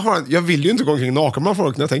 Inte för jag vill ju inte gå omkring naken med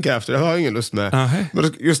folk när jag tänker efter. Det har jag ingen lust med.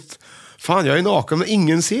 Men just, fan, jag är naken men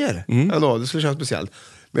ingen ser. Ändå, det skulle kännas speciellt.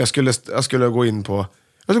 Men jag skulle gå in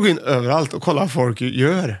överallt och kolla vad folk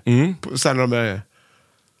gör. Sen när de är...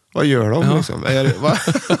 Vad gör de liksom?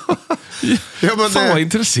 Fan, vad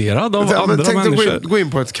intresserad av andra människor. Tänk gå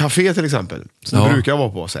in på ett café till exempel. Som det brukar vara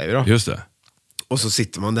på, säger vi då. Just det. Och så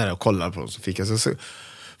sitter man där och kollar på dem. Så fick jag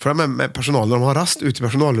för med personal, när de har rast ute i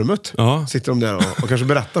personalrummet, sitter de där och kanske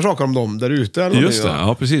berättar saker om dem där ute. Just det,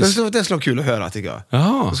 ja precis. Det skulle vara kul att höra, tycker jag.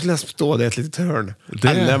 Ja. Då skulle jag stå där i ett litet hörn.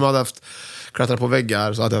 Eller man hade klättrat på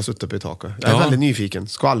väggar, så hade jag suttit uppe i taket. Jag är väldigt nyfiken,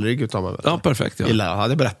 skvallrig utav mig. Ja, perfekt. Ja. Jag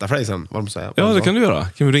hade berättat för dig sen vad de säger. Ja, det kan du göra.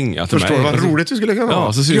 Kan vi ringa till mig? Förstår du vad roligt vi skulle kunna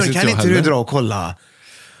ha? Ja, kan inte du dra och kolla...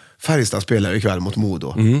 Färjestad spelar ikväll mot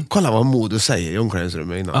Modo. Kolla vad Modo säger i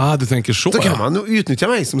omklädningsrummet innan. Du tänker så. Då kan man utnyttja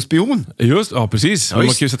mig som spion. Just, ja precis. Man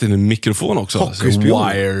kan ju sätta in en mikrofon också. Hockeyspion.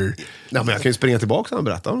 Wire. Ja, men jag kan ju springa tillbaka och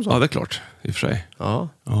berätta om så. Ja, det är klart. I och för sig. Ja.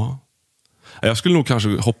 Jag skulle nog kanske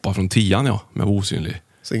hoppa från 10:an, med osynlig.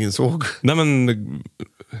 Så ingen såg. Nej, men...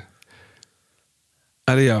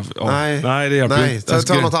 Nej, det hjälper inte.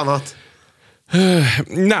 Ta något annat.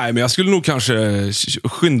 Nej, men jag skulle nog kanske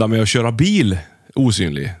skynda mig att köra bil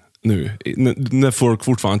osynlig nu. När folk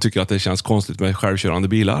fortfarande tycker att det känns konstigt med självkörande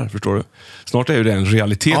bilar, förstår du? Snart är ju det en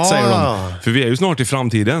realitet, säger de. För vi är ju snart i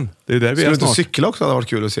framtiden. Det är där vi är snart. Skulle du cykla också? Det hade varit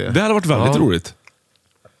kul att se. Det hade varit väldigt roligt.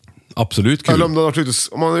 Absolut kul. Eller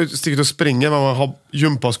om man sticker ut och springer, man har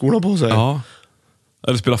gympaskorna på sig. Ja.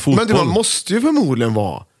 Eller spela fotboll. Men man måste ju förmodligen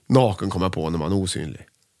vara naken, komma på, när man är osynlig.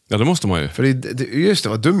 Ja, det måste man ju. För just det,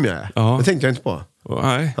 vad dum jag är. Ja. Det tänkte jag inte på.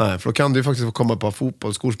 Nej, för då kan du ju faktiskt komma på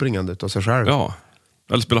fotbollsskor springande utav sig själv. Ja.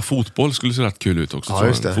 Eller spela fotboll skulle se rätt kul ut också. Ja,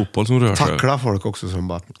 just det. Fotboll som rör sig. Tackla folk också som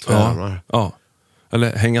bara tvärar. Ja.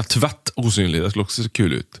 Eller hänga tvätt osynlig, det skulle också se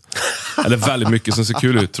kul ut. Eller väldigt mycket som ser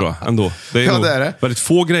kul ut, tror jag. Ändå. Det är, det är det. Väldigt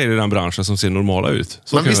få grejer i den branschen som ser normala ut.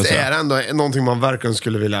 Så men visst är det ändå någonting man verkligen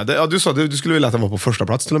skulle vilja... Du sa du skulle vilja att den var på första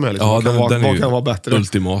plats till och med. Liksom. Ja, den kan vara bättre.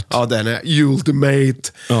 Ultimat. Ja, den är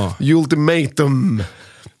ultimate. Ja. Ultimatum.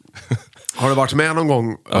 Har du varit med någon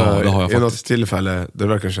gång i något tillfälle där du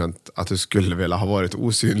verkligen känt att du skulle vilja ha varit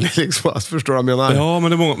osynlig? Liksom, att förstår du vad jag menar? Ja,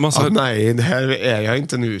 men det är många... nej, det här är jag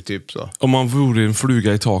inte nu, typ så. Om man vore en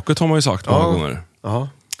fluga i taket, har man ju sagt många gånger. Ja.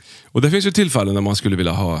 Och det finns ju tillfällen när man skulle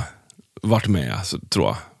vilja ha varit med, så, tror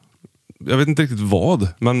jag. Jag vet inte riktigt vad,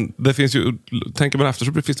 men det finns ju, tänker man efter,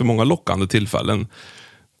 så finns det många lockande tillfällen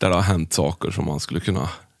där det har hänt saker som man skulle kunna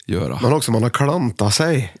göra. Men också man har klantat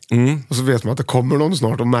sig. Och så vet man att det kommer någon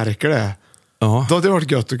snart och märker det. Ja. Då hade det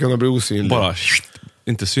varit gött att kunna bli osynlig. Bara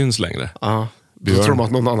inte syns längre. Ja. Så tror man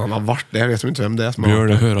att någon annan har varit där. Jag vet inte vem det är som Björn,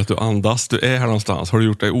 jag hör att du andas. Du är här någonstans. Har du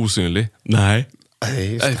gjort dig osynlig? Nej.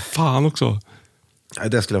 Nej, fan också. Nej,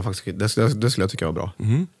 det skulle jag tycka var bra.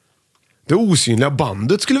 Det osynliga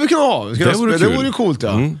bandet skulle vi kunna ha. Det vore coolt,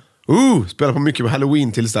 ja. Spela på mycket med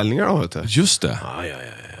Halloween-tillställningar då, vet du. Just det.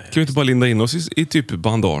 Kan vi inte bara linda in oss i typ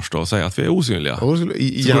bandage då och säga att vi är osynliga? Så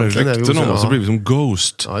rykten om oss, så blir vi som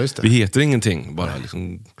Ghost. Ja, vi heter ingenting,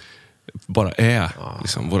 bara är.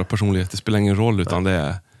 Liksom, våra personligheter spelar ingen roll, utan det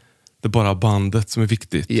är bara bandet som är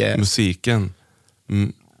viktigt. Musiken.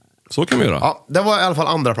 Så kan vi göra. Ja, det var i alla fall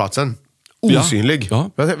andra platsen. Osynlig. Ja.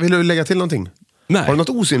 Vill du lägga till någonting? Nej. Har du något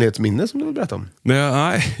osynlighetsminne som du vill berätta om?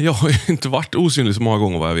 Nej, jag har ju inte varit osynlig så många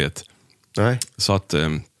gånger vad jag vet. Nej. Så att...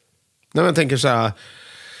 Nej, men jag tänker så här...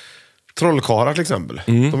 Trollkarlar till exempel.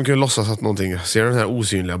 De kan ju låtsas att någonting... Ser den här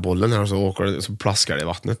osynliga bollen här, så plaskar det i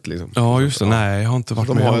vattnet liksom. Ja, just det. Nej, jag har inte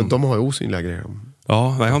varit med om... De har ju osynliga grejer. Ja,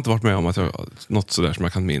 nej, jag har inte varit med om att något sådär som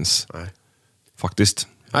jag kan minns. Nej. Faktiskt.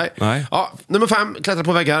 Nej. Ja, nummer 5, klättra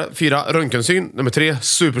på väggar. 4, röntgensyn. Nummer 3,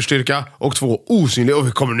 superstyrka. Och 2, osynlig. Och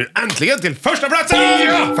vi kommer nu äntligen till första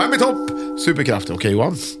platsen! 5 i topp. Superkrafter. Okej,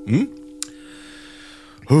 Johan.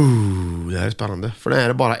 Det här är spännande. För det här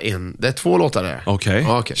är bara det är 2 låtar där. Okej,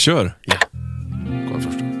 Ja, okej. kör. Ja. Kom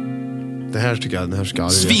först. Det här tycker jag, den här ska...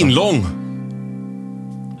 Svinlång!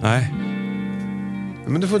 Nej.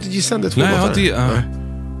 Men du får inte gissa, det är 2 Nej, jag har låtar. inte... Nej.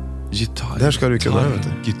 Gitarr. Det här ska du kunna, vet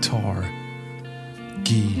du. Gitarr.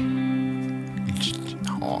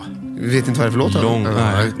 Ja. Vi vet inte vad det är för låtar. Lång.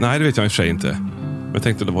 Nej, det vet jag i och för sig inte. Men jag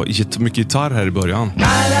tänkte det var mycket gitarr här i början.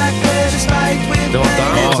 Det var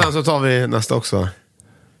den. Och sen så tar vi nästa också.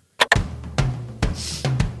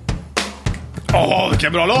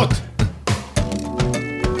 Vilken bra låt!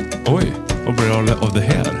 Oj, vad blir det av det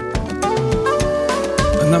här?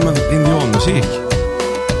 Nej, men indianmusik.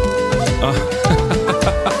 Ah.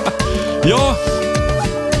 Ja!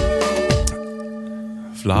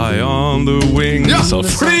 Fly on the wings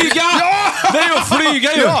of... Flyga! Ja! Det är ju att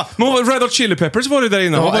flyga ju! Ja! Men Red Hot Chili Peppers var det där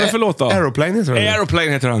inne. Vad var det för låt då? Aeroplane heter den.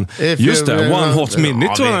 Aeroplane heter den. Just det, One Hot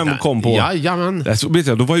Minute tror jag den kom på. Jajamän.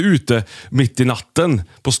 Då var jag ute mitt i natten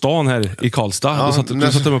på stan här i Karlstad. Ja,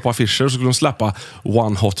 Då satte de upp affischer och så skulle de släppa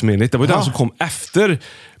One Hot Minute. Det var ju den som kom efter.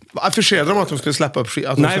 Affischerade de att de skulle släppa upp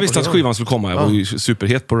Nej, jag visste att skivan skulle komma. Jag var ju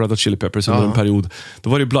superhet på Red Hot Chili Peppers under en period. Då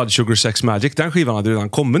var det Blood Sugar Sex Magic. Den skivan hade redan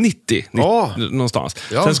kommit 90 någonstans.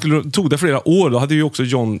 Ja. Sen tog det flera år. Då hade ju också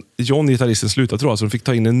John gitarristen slutat, tror jag. Så de fick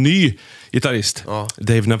ta in en ny gitarrist. Ja.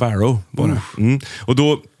 Dave Navarro var det. Och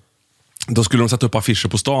då skulle de sätta upp affischer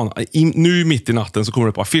på stan. Nu mitt i natten så kommer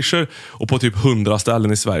det upp affischer. Och på typ 100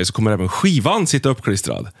 ställen i Sverige så kommer även skivan sitta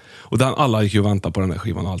uppklistrad. Och alla gick ju och väntade på den här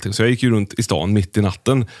skivan och allting. Så jag gick ju runt i stan mitt i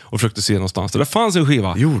natten och försökte se någonstans där det fanns en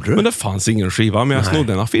skiva. Men det fanns ingen skiva, men jag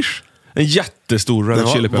snodde en affisch. En jättestor Red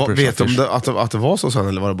Hot Chili Peppers vet affisch. de att det var så sen,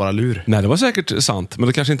 eller var det bara lur? Nej, det var säkert sant. Men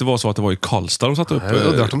det kanske inte var så att det var i Karlstad de satte upp. Jag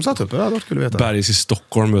undrar att de satte upp det, jag skulle veta. Bergs i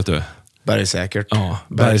Stockholm, vet du. Bergsäkert. Ja,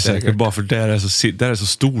 bergsäkert. Bara för där är så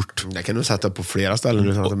stort. Det kan du sätta upp på flera ställen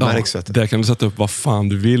utan att det märks. Där kan du sätta upp vad fan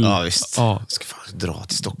du vill. Ja, visst. Ja. Ska fan dra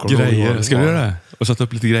till Stockholm. Grejer. Ska du göra det? Och sätta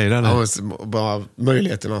upp lite grejer eller? Ja, bara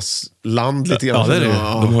möjligheternas land lite grann. Ja, det är det.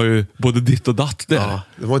 De har ju både ditt och datt där. Ja,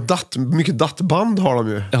 de har mycket dattband har de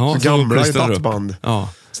ju. Ja, så gamla i klistrar dattband. upp. Ja.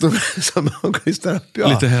 Som man klistrar upp, ja.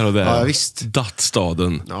 Lite här och där. Ja, visst.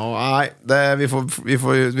 Dattstaden. Ja, nej,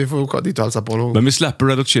 vi får åka dit och hälsa på någon. Men vi släpper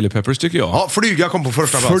Red Hot Chili Peppers tycker jag. Ja, flyga kom på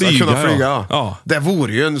första plats. Flyga, kunna flyga. Ja. Det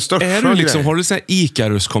vore ju en största Är du liksom, grej. har du sån här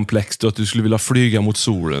Icarus-komplex då, att du skulle vilja flyga mot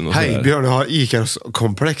solen och Hej, sådär? Björn, jag har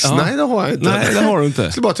Icarus-komplex. Ja. Nej, det har jag inte. Nej, det har du inte.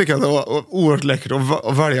 Jag skulle bara tycka att det var oerhört läckert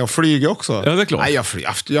att välja att flyga också. Ja, det är klart. Nej,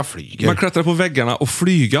 jag flyger. Man klättrar på väggarna och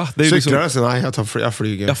flyga. Det är ju Cyklar liksom, nej, jag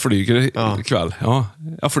flyger. jag flyger ikväll. Ja,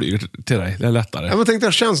 jag flyger till dig. Det är lättare. Ja, men tänk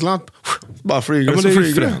dig känslan att bara flyger, Ja, men så det är ju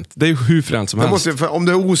flyger fränt. Det är ju hur fränt som helst. om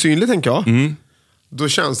det är osynligt, tänker jag, då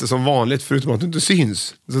känns det som vanligt, förutom att du inte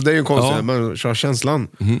syns. Så det är ju en konstig, Ja. man kör känslan.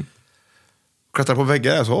 Klättra på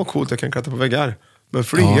väggar är så coolt, jag kan klättra på väggar. Men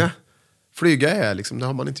flyga är liksom, det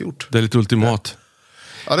har man inte gjort. Det är lite ultimat.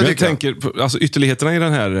 Ja, det Men jag tycker tänker, alltså ytterligheterna i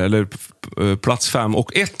den här, eller plats 5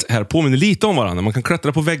 och 1 här påminner lite om varandra. Man kan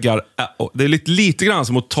klättra på väggar. Det är lite grann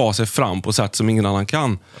som att ta sig fram på sätt som ingen annan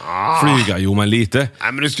kan. Flyga, jo men lite. Nej,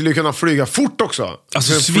 men du skulle ju kunna flyga fort också.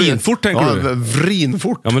 Alltså svinfort tänker du? Ja,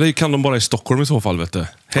 vrinfort. Ja, men det kan de bara i Stockholm i så fall, vet du.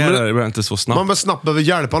 Här är det inte så snabbt. Man snabbt behöver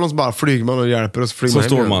hjälpa någon, så bara flyger man och hjälper och så flyger Så man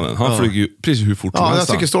hem igen. Stålmannen, han flyger ju precis hur fort som Ja, jag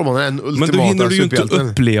helst. tycker Stålmannen är en ultimata Men då hinner du ju inte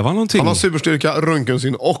superhjälten. uppleva någonting. Han har superstyrka,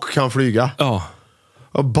 röntgensyn och kan flyga. Ja.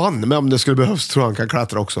 Och banne mig om det skulle behövas, tror jag han kan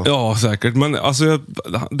klättra också. Ja, säkert. Men alltså,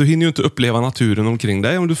 du hinner ju inte uppleva naturen omkring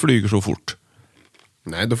dig om du flyger så fort.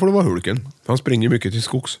 Nej, då får det vara Hulken. Han springer mycket till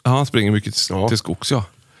skogs. Ja, han springer mycket till skogs, ja.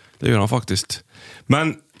 Det gör han faktiskt.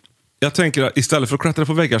 Men jag tänker att istället för att klättra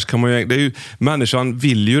på väggar så kan man ju... Det är ju, människan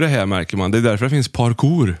vill ju det här, märker man. Det är därför det finns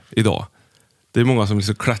parkour idag. Det är många som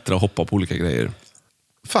liksom klättrar och hoppar på olika grejer.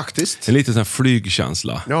 Faktiskt. En liten sån här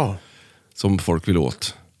flygkänsla som folk vill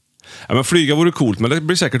åt. Ja, men flyga vore coolt, men det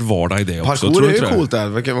blir säkert vardag i det också. Parkour är ju tror jag. coolt där.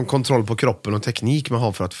 Det kan vara kontroll på kroppen och teknik man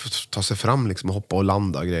har för att ta sig fram liksom, och hoppa och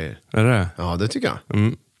landa och grejer. Är det? Ja, det tycker jag.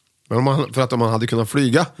 Men om man hade kunnat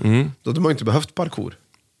flyga, då hade man inte behövt parkour.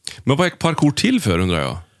 Men vad är parkour till för, undrar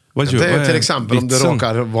jag? Vad Det är till exempel om vitsen? du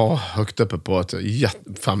råkar vara högt uppe på ett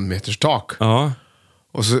 5 meters tak. Ja.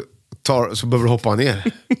 Och så behöver du hoppa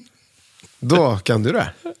ner. Då kan du det.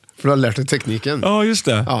 För du har lärt dig tekniken. Ja, just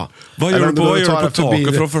det. Ja. Vad gör du på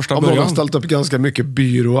taket från första om början? någon har ställt upp ganska mycket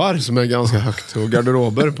byråar som är ganska högt och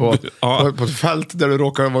garderober på ett fält där du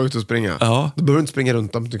råkar vara ute och springa. Ja. Du behöver inte springa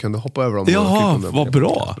runt dem, du kan hoppa över dem. Jaha, vad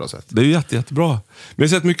bra. Det är ju jättebra. Men jag har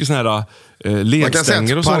sett mycket sådana här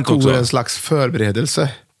ledstänger och sånt också. Man kan säga att parkour är en slags förberedelse.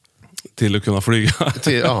 Till att kunna flyga.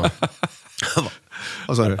 Ja.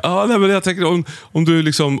 Vad sa du? Ja, nej, men jag tänker om du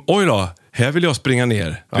liksom, oj då, här vill jag springa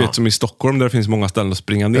ner. Du vet, som i Stockholm där det finns många ställen att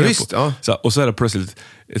springa ner visst, på. ja. Så, och så är det plötsligt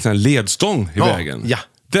en sån här ledstång i vägen. Ja.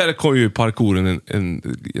 Där kommer ju parkouren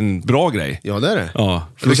en bra grej. Ja, det är det. Ja.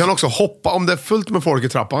 Du kan också hoppa, om det är fullt med folk i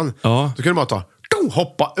trappan, Ja. då kan du bara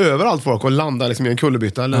hoppa över allt folk och landa liksom i en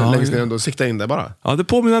kullerbytta eller längst ner och sikta in det bara. Ja, det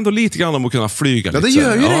påminner ändå lite grann om att kunna flyga. Ja, det lite.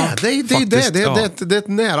 gör ju Ja, det. Det är ett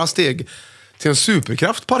nära steg till en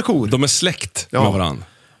superkraft parkour. De är släkt med varandra.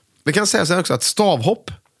 Vi kan säga så här också att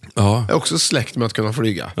stavhopp Ja. är också släkt med att kunna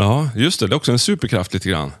flyga. Ja, just det. Det är också en superkraft lite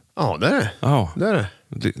grann. Ja, det är det. Ja. Det är det.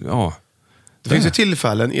 Ja. Det finns ju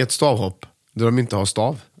tillfällen i ett stavhopp där de inte har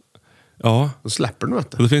stav. Ja. Då släpper de,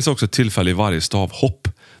 vet Och du. det finns också ett tillfälle i varje stavhopp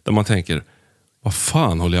där man tänker, vad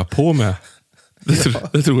fan håller jag på med?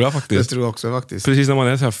 Det tror jag faktiskt. Det tror jag också faktiskt. Precis när man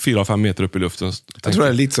är så här 4-5 meter upp i luften. Jag tror det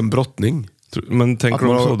är lite som brottning. Men tänker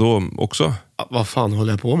de så då också? Vad fan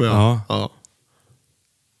håller jag på med? Ja. Ja.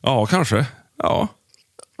 Ja, kanske. Ja.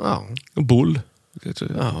 Ja. Och bull.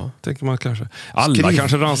 Ja. Tänker man kanske. Alla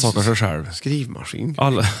kanske rannsakar sig själv. Skrivmaskin.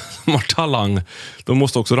 Alla som har talang, de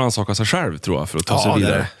måste också rannsaka sig själv tror jag för att ta sig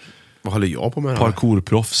vidare. Det. Vad håller jag på med?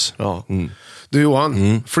 Parkourproffs. Ja. Du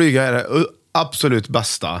Johan, flyga är det absolut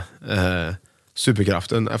bästa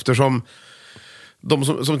superkraften. Eftersom de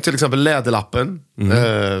som till exempel Läderlappen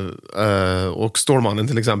och Stålmannen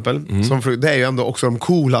till exempel, det är ju ändå också de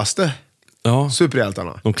coolaste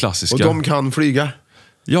superhjältarna. De klassiska. Och de kan flyga.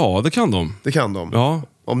 Ja, det kan de. Det kan de. Ja.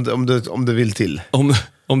 Om det vill till.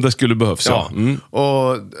 Om det skulle behövas, ja.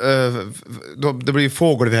 Och det blir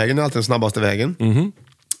fågelvägen är alltid den snabbaste vägen.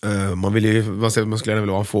 Man skulle gärna vilja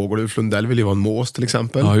vara en fågel. Lundell vill ju vara en mås till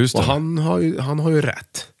exempel. Ja, just det. Och han har ju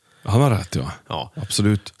rätt. Han har rätt, ja.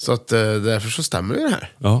 Absolut. Så att därför så stämmer ju det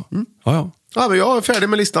här. Ja. Ja, men jag är färdig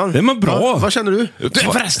med listan. Det är bra. Ja, vad känner du?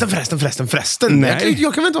 Förresten. Nej.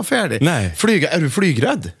 Jag kan väl inte vara färdig. Nej. Är du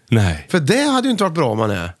flygrädd? Nej. För det hade ju inte varit bra om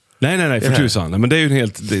man är. Nej, för tusan. Nej, men det är ju en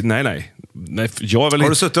helt... Nej, jag är väl Har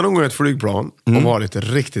du inte... suttit någon gång i ett flygplan och varit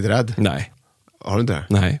riktigt rädd? Nej. Har du inte det?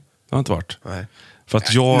 Nej, det har inte varit. Nej. För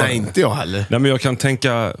att jag... Nej, inte jag heller. Nej, men jag kan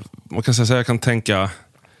tänka... Man kan säga så här,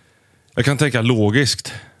 jag kan tänka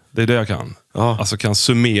logiskt. Det är det jag kan. Ja. Alltså kan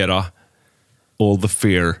summera all the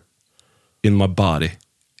fear in my body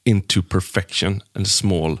into perfection and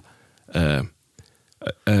small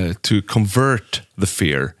to convert the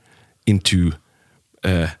fear into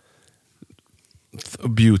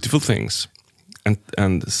beautiful things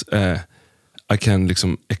and I can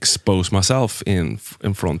liksom expose myself in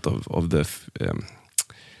front of the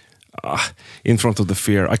in front of the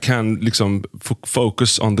fear. I can liksom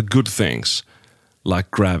focus on the good things like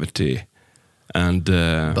gravity and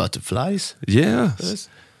Butterflies? yes.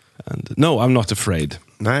 And no, I'm not afraid.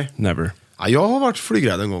 Nej. Never. Ja, jag har varit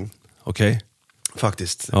flygrädd en gång. Okej.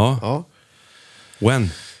 Faktiskt. Ja.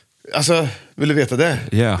 When? Alltså, vill du veta det?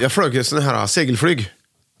 Yeah. Jag flög sån här segelflyg.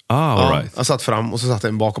 All right. Jag satt fram och så satt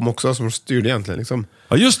en bakom också som styrde egentligen. Liksom.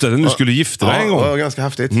 Ja, just det. Nu skulle gifta dig en gång. Ja, det var ganska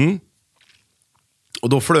häftigt. Och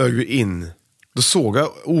då flög vi in. Då såg jag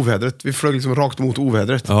ovädret. Vi flög liksom rakt mot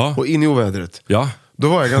ovädret. Ja. Och in i ovädret. Ja. Då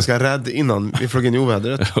var jag ganska rädd innan vi flög in i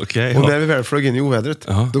ovädret. Okej, och ja. när vi väl flög in i ovädret,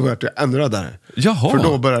 då var jag ännu räddare. Jaha. För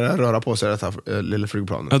då började det röra på sig det här lilla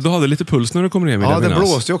flygplanet. Ja, du hade lite puls när du kom ner, vill Ja, jag det minnas.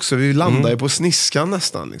 blåste ju också. Vi landade ju på sniskan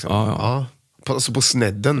nästan. Liksom. Ja. Alltså på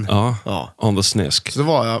snedden. Ja. On the snesk. Så det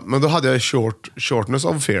var jag, men då hade jag shortness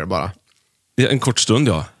of fear bara. Ja, en kort stund,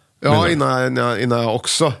 ja. Ja, innan jag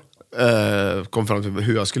också kom fram till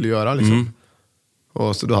hur jag skulle göra. Liksom.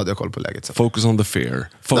 Och så då hade jag koll på läget. Så. Focus on the fear.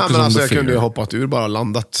 Focus Nej, men on alltså, the jag fear. kunde ju hoppat ur bara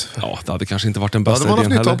landat. Ja, det hade kanske inte varit den Ja, bästa de har haft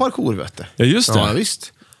idén nytta av heller. parkour, vet du. Ja, just det. Ja,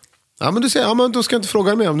 visst. Ja, men du säger, men då ska jag inte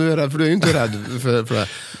fråga mer om du är rädd, för du är ju inte rädd för det.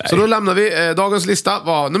 Så då lämnar vi. Dagens lista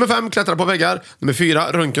var nummer 5, klättra på väggar. Nummer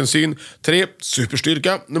 4, röntgensyn. 3,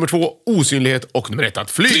 superstyrka. Nummer 2, osynlighet. Och nummer 1,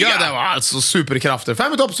 att flyga. Det var alltså superkrafter.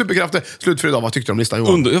 5 topp superkrafter. Slut för idag. Vad tyckte du om listan,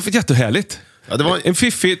 Johan? Jättehärligt. Ja, det var En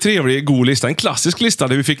fiffig, trevlig, god lista. En klassisk lista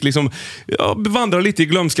där vi fick liksom, vandra lite i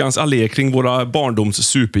glömskans allé kring våra barndoms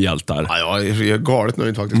superhjältar. Ja, jag är galet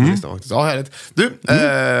nöjd faktiskt med listan. Faktiskt. Ja, härligt. Du,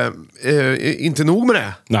 inte nog med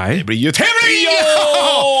det. Nej. Det blir ju tävling!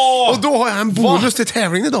 Ja! Och då har jag en bonus till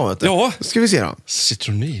tävlingen idag. Vet du. Ja. Ska vi se då.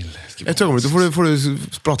 Citronil. Ett ögonblick, då får du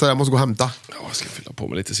prata. Jag måste gå och hämta. Ja, jag ska fylla på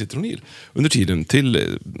med lite citronil. Under tiden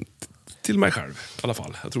till mig själv i alla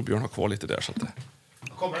fall. Jag tror Björn har kvar lite där. Så att det...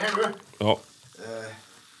 Kommer här nu. Ja.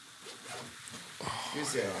 Vi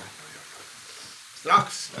ser här.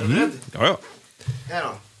 Strax. Är du beredd? Ja. Här då.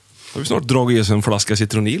 Då har vi snart dragit i oss en flaska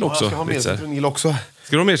citronil också. Jag ska ha mer Lite så här. citronil också.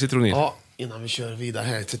 Ska du ha mer citronil? Ja, innan vi kör vidare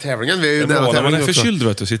här till tävlingen. Vi är ju Det är nära bra, när man tävlingen är också. förkyld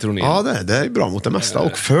vet du, citronil. Ja, det är bra mot det mesta.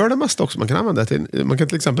 Och för det mesta också. Man kan använda det till, man kan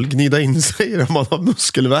till exempel gnida in sig om man har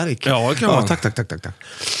muskelvärk. Ja, det kan man. Tack.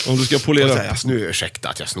 Om du ska polera upp, Ursäkta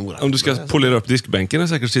att jag snorar. om du ska polera upp diskbänken är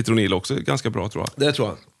säkert citronil också ganska bra, tror jag. Det tror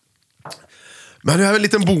jag. Men vi har en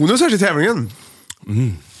liten bonus här till tävlingen.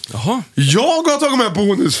 Jaha. Jag har tagit med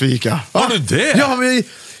bonusfika. Har du det? Ja,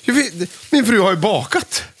 min fru har ju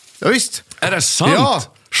bakat. Ja, visst. Är det sant? Ja,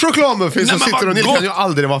 chokladmuffins Nej, och men vad citronil gott! kan ju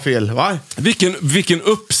aldrig vara fel, va? Vilken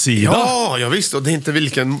uppsida. Ja, visst. Och det är inte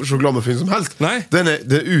vilken chokladmuffin som helst. Nej. Den är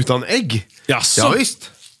utan ägg. Jaså? Ja,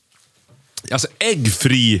 visst. Alltså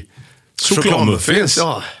äggfri chokladmuffins.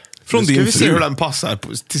 Ja. Från Nu ska din vi se fru. hur den passar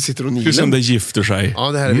till citronilen. Hur som det gifter sig.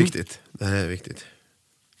 Ja, det här är viktigt. Det här är viktigt.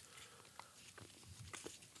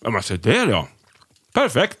 Ja, men så där ja.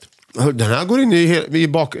 Perfekt. Den här går in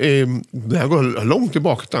den här går långt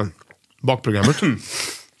tillbaka, den bakprogrammet.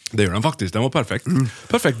 Det gör den faktiskt. Den var perfekt.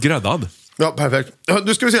 Perfekt gräddad. Ja, perfekt. Ja,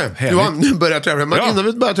 du ska vi se. Johan, nu börjar tävlingen. Men Ja. innan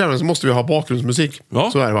vi börjar tävlingen så måste vi ha bakgrundsmusik. Ja.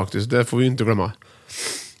 Så är det faktiskt. Det får vi inte glömma.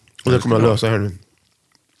 Och det kommer jag lösa här nu.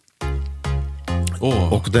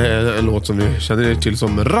 Och det är en låt som vi känner till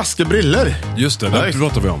som Raskebriller. Just det, Ja, den visst.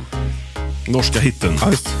 pratar vi om. Norska hitten. Ja,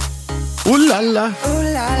 visst. Oh la la.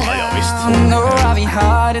 Ja, visst.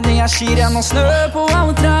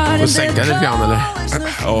 Får sänka lite grann, eller?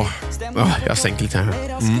 Ja. Ja, jag sänker lite här.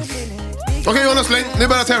 Okej, Jonas Östling, nu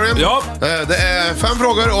börjar tävlingen. Ja. Det är 5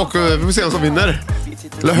 frågor och vi får se vem som vinner.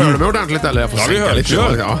 Eller hör du mig ordentligt, eller? Jag får Ja, vi sänka hör. lite.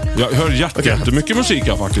 Kör. Ja. Jag hör jättemycket musik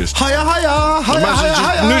här faktiskt. Haja, haja, haja, haja,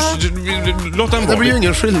 haja. Nu, låt den Det vara. blir ju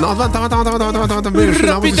ingen skillnad. Vänta. Det blir ingen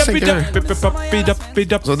skillnad. Jag måste sänka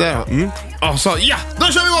här. Så där, ja. Så, ja, då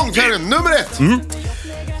kör vi igång tävlingen. Nummer 1.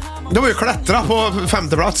 Det var ju klättra på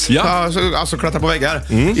 5:e plats. Ja. Alltså klättra på väggar.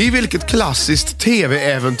 I vilket klassiskt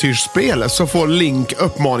tv-äventyrsspel så får Link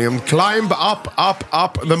uppmaningen Climb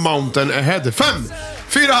up the mountain ahead? 5,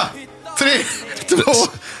 4, 3, 2...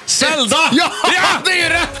 Zelda! Ja, det är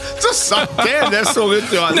rätt! Så satt det såg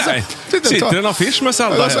inte jag. Nej, sitter en affisch med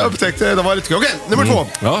Zelda Jag här. upptäckte det var lite kul. Okej, nummer 2.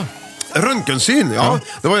 Ja. Röntgensyn, ja.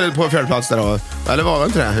 Det var ju på 4:e plats där då. Eller var det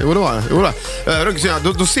inte det? Jo, det var det.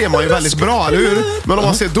 Röntgensyn, då ser man ju väldigt bra, eller hur? Men om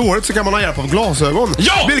man ser dåligt så kan man ha hjälp av glasögon.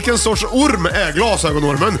 Ja! Vilken sorts orm är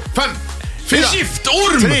glasögonormen? 5, 4, En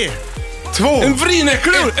giftorm! 3, 2... En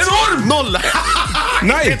vrinäckelor! En orm! 0!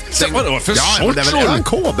 Nej! Vadå för Ja, det är sorts väl orm? en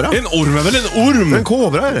kobra. En orm är väl en orm? En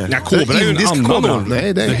kobra är det. Nej, kobra är ju en indisk annan kobra. orm.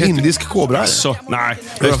 Nej, det är en heter- indisk kobra. Är det. Så, nej.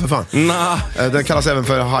 Ja, för fan. Nej. Den kallas även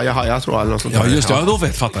för haja, tror jag. Eller något sånt Ja, där. just det. Ja, då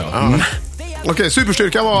fattar jag. Okej,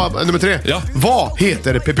 superstyrka var nummer 3. Ja. Vad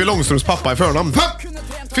heter Pippi Långstrumps pappa i förnamn? 5,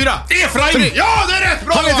 4, Efraim! 3. Ja, det är rätt!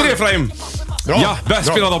 Bra, Han heter Johan. Efraim. Bra. Ja, bäst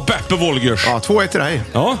Bra. spelad av Beppe Wolgers. Ja, 2-1 till dig.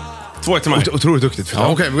 Ja, 2-1 till mig. Otroligt duktigt. Ja.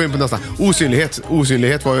 Okej, vi går in på nästa.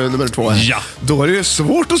 Osynlighet var ju nummer 2 här. Ja. Då är det ju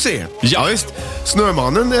svårt att se. Ja. Visst.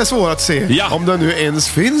 Snömannen är svår att se. Ja. Om det nu ens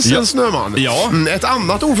finns Ja. en snöman. Ja. Ett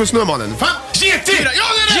annat ord för snömannen. 5, Geti! 4. Ja,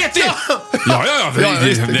 det är rätt! Geti! Ja. Ja,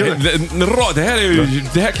 visst, Det här är ju...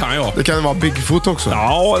 Det här kan jag. Det kan vara Bigfoot också.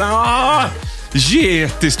 Ja,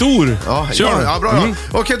 jättestor. Ja, Kör. ja, bra.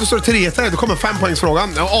 Okej, då står det 3 till dig. Då kommer 5-poängsfrågan.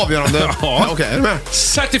 Ja, avgörande. Ja. Okej, är du med?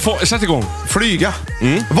 Sätt igång. Flyga.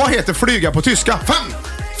 Vad heter flyga på tyska? 5,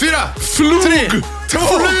 4, Flug. 3, 2,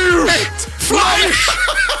 Flug. 1. Flash!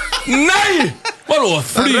 Nej! Vadå? Rätt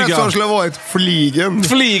Flyga? svar skulle ha varit flygen.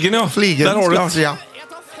 Flygen, ja. Flygen. Där har du klart, det. ja.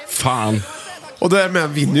 Fan. Och därmed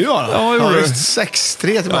vinner jag. Ja, gjorde du.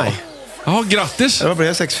 6-3 till mig. Ja, grattis. Eller vad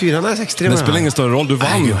blev det? 6-4? Nej, 6-3. Det spelar ingen större roll. Du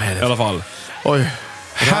vann Nej, jag är det. i alla fall. Oj.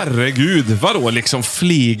 Herregud, vadå liksom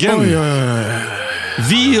flygen?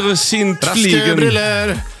 Wir sind flygen.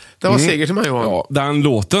 Raskebriller. Det var seger till mig, Johan. Ja, den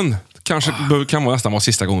låten kanske kan vara nästan vara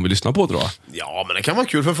sista gången vi lyssnar på, tror jag. Ja, men det kan vara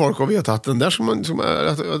kul för folk att veta att den där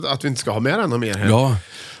att vi inte ska ha med ännu mer här. Ja.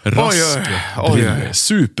 Oj.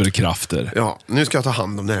 Superkrafter. Ja, nu ska jag ta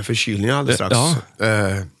hand om den här förkylningen alldeles strax. Ja.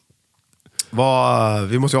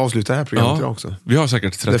 Vi måste ju avsluta det här programmet idag också. Vi har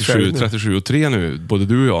säkert Det är färdigt nu. 37 och 3 nu, både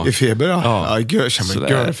du och jag. I feber, ja. Ja. Jag känner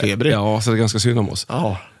mig görfebrig. Ja, så det är ganska synd om oss.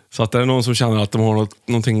 Ja. Så att det är någon som känner att de har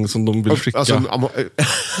någonting som de vill skicka. Alltså,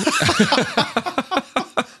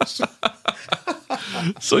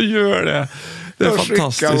 så gör det. Det är Jag skickar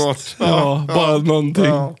fantastiskt. något. Ja, bara någonting.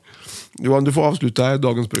 Ja. Johan, du får avsluta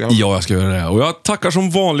dagens program. Ja, jag ska göra det. Och jag tackar som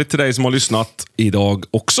vanligt till dig som har lyssnat idag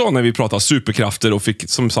också när vi pratar superkrafter och fick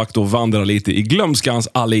som sagt då vandra lite i glömskans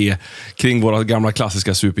allé kring våra gamla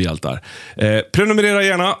klassiska superhjältar. Prenumerera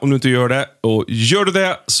gärna om du inte gör det. Och gör du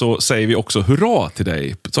det så säger vi också hurra till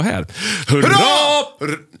dig. Så här. Hurra!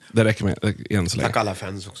 Det räcker med en så länge. Tack alla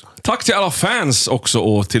fans också. Tack till alla fans också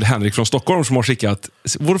och till Henrik från Stockholm som har skickat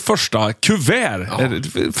vår första kuvert.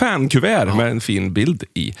 Fankuvert med en fin bild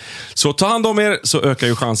i. Så ta hand om er så ökar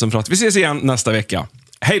ju chansen för att vi ses igen nästa vecka.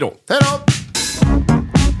 Hej då! Hej då!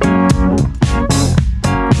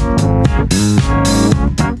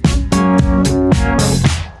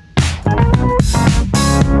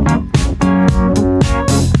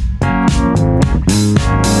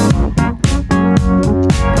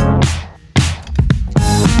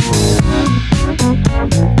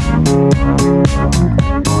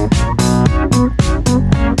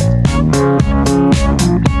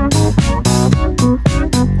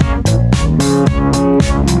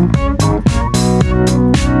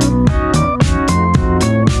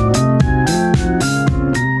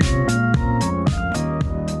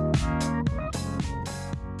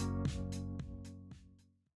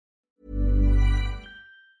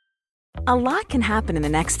 A lot can happen in the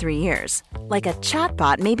next 3 years. Like a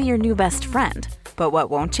chatbot may be your new best friend. But what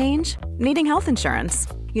won't change? Needing health insurance.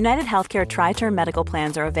 United Healthcare Tri-Term Medical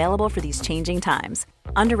Plans are available for these changing times.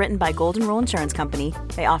 Underwritten by Golden Rule Insurance Company,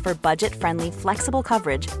 they offer budget-friendly, flexible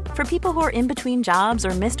coverage for people who are in between jobs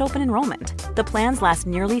or missed open enrollment. The plans last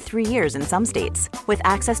nearly 3 years in some states, with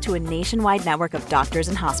access to a nationwide network of doctors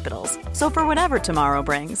and hospitals. So for whatever tomorrow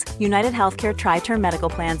brings, United Healthcare Tri-Term Medical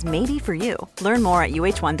Plans may be for you. Learn more at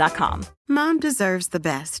uh1.com. Mom deserves the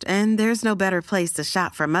best, and there's no better place to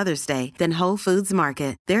shop for Mother's Day than Whole Foods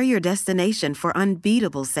Market. They're your destination for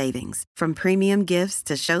unbeatable savings, from premium gifts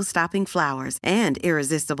to show-stopping flowers and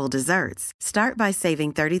irresistible desserts. Start by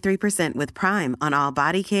saving 33% with Prime on all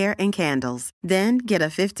body care and candles. Then get a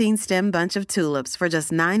 15-stem bunch of tulips for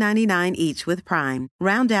just $9.99 each with Prime.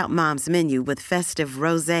 Round out Mom's menu with festive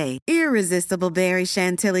rosé, irresistible berry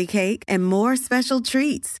chantilly cake, and more special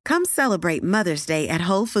treats. Come celebrate Mother's Day at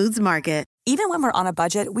Whole Foods Market. Even when we're on a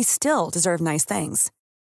budget, we still deserve nice things.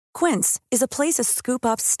 Quince is a place to scoop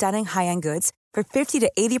up stunning high-end goods for 50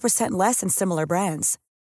 to 80% less than similar brands.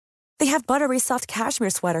 They have buttery soft cashmere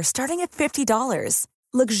sweaters starting at $50,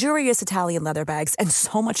 luxurious Italian leather bags, and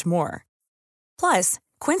so much more. Plus,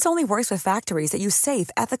 Quince only works with factories that use safe,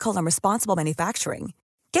 ethical, and responsible manufacturing.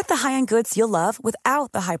 Get the high-end goods you'll love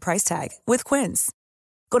without the high price tag with Quince.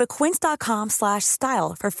 Go to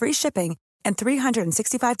quince.com/style for free shipping and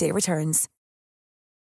 365-day returns.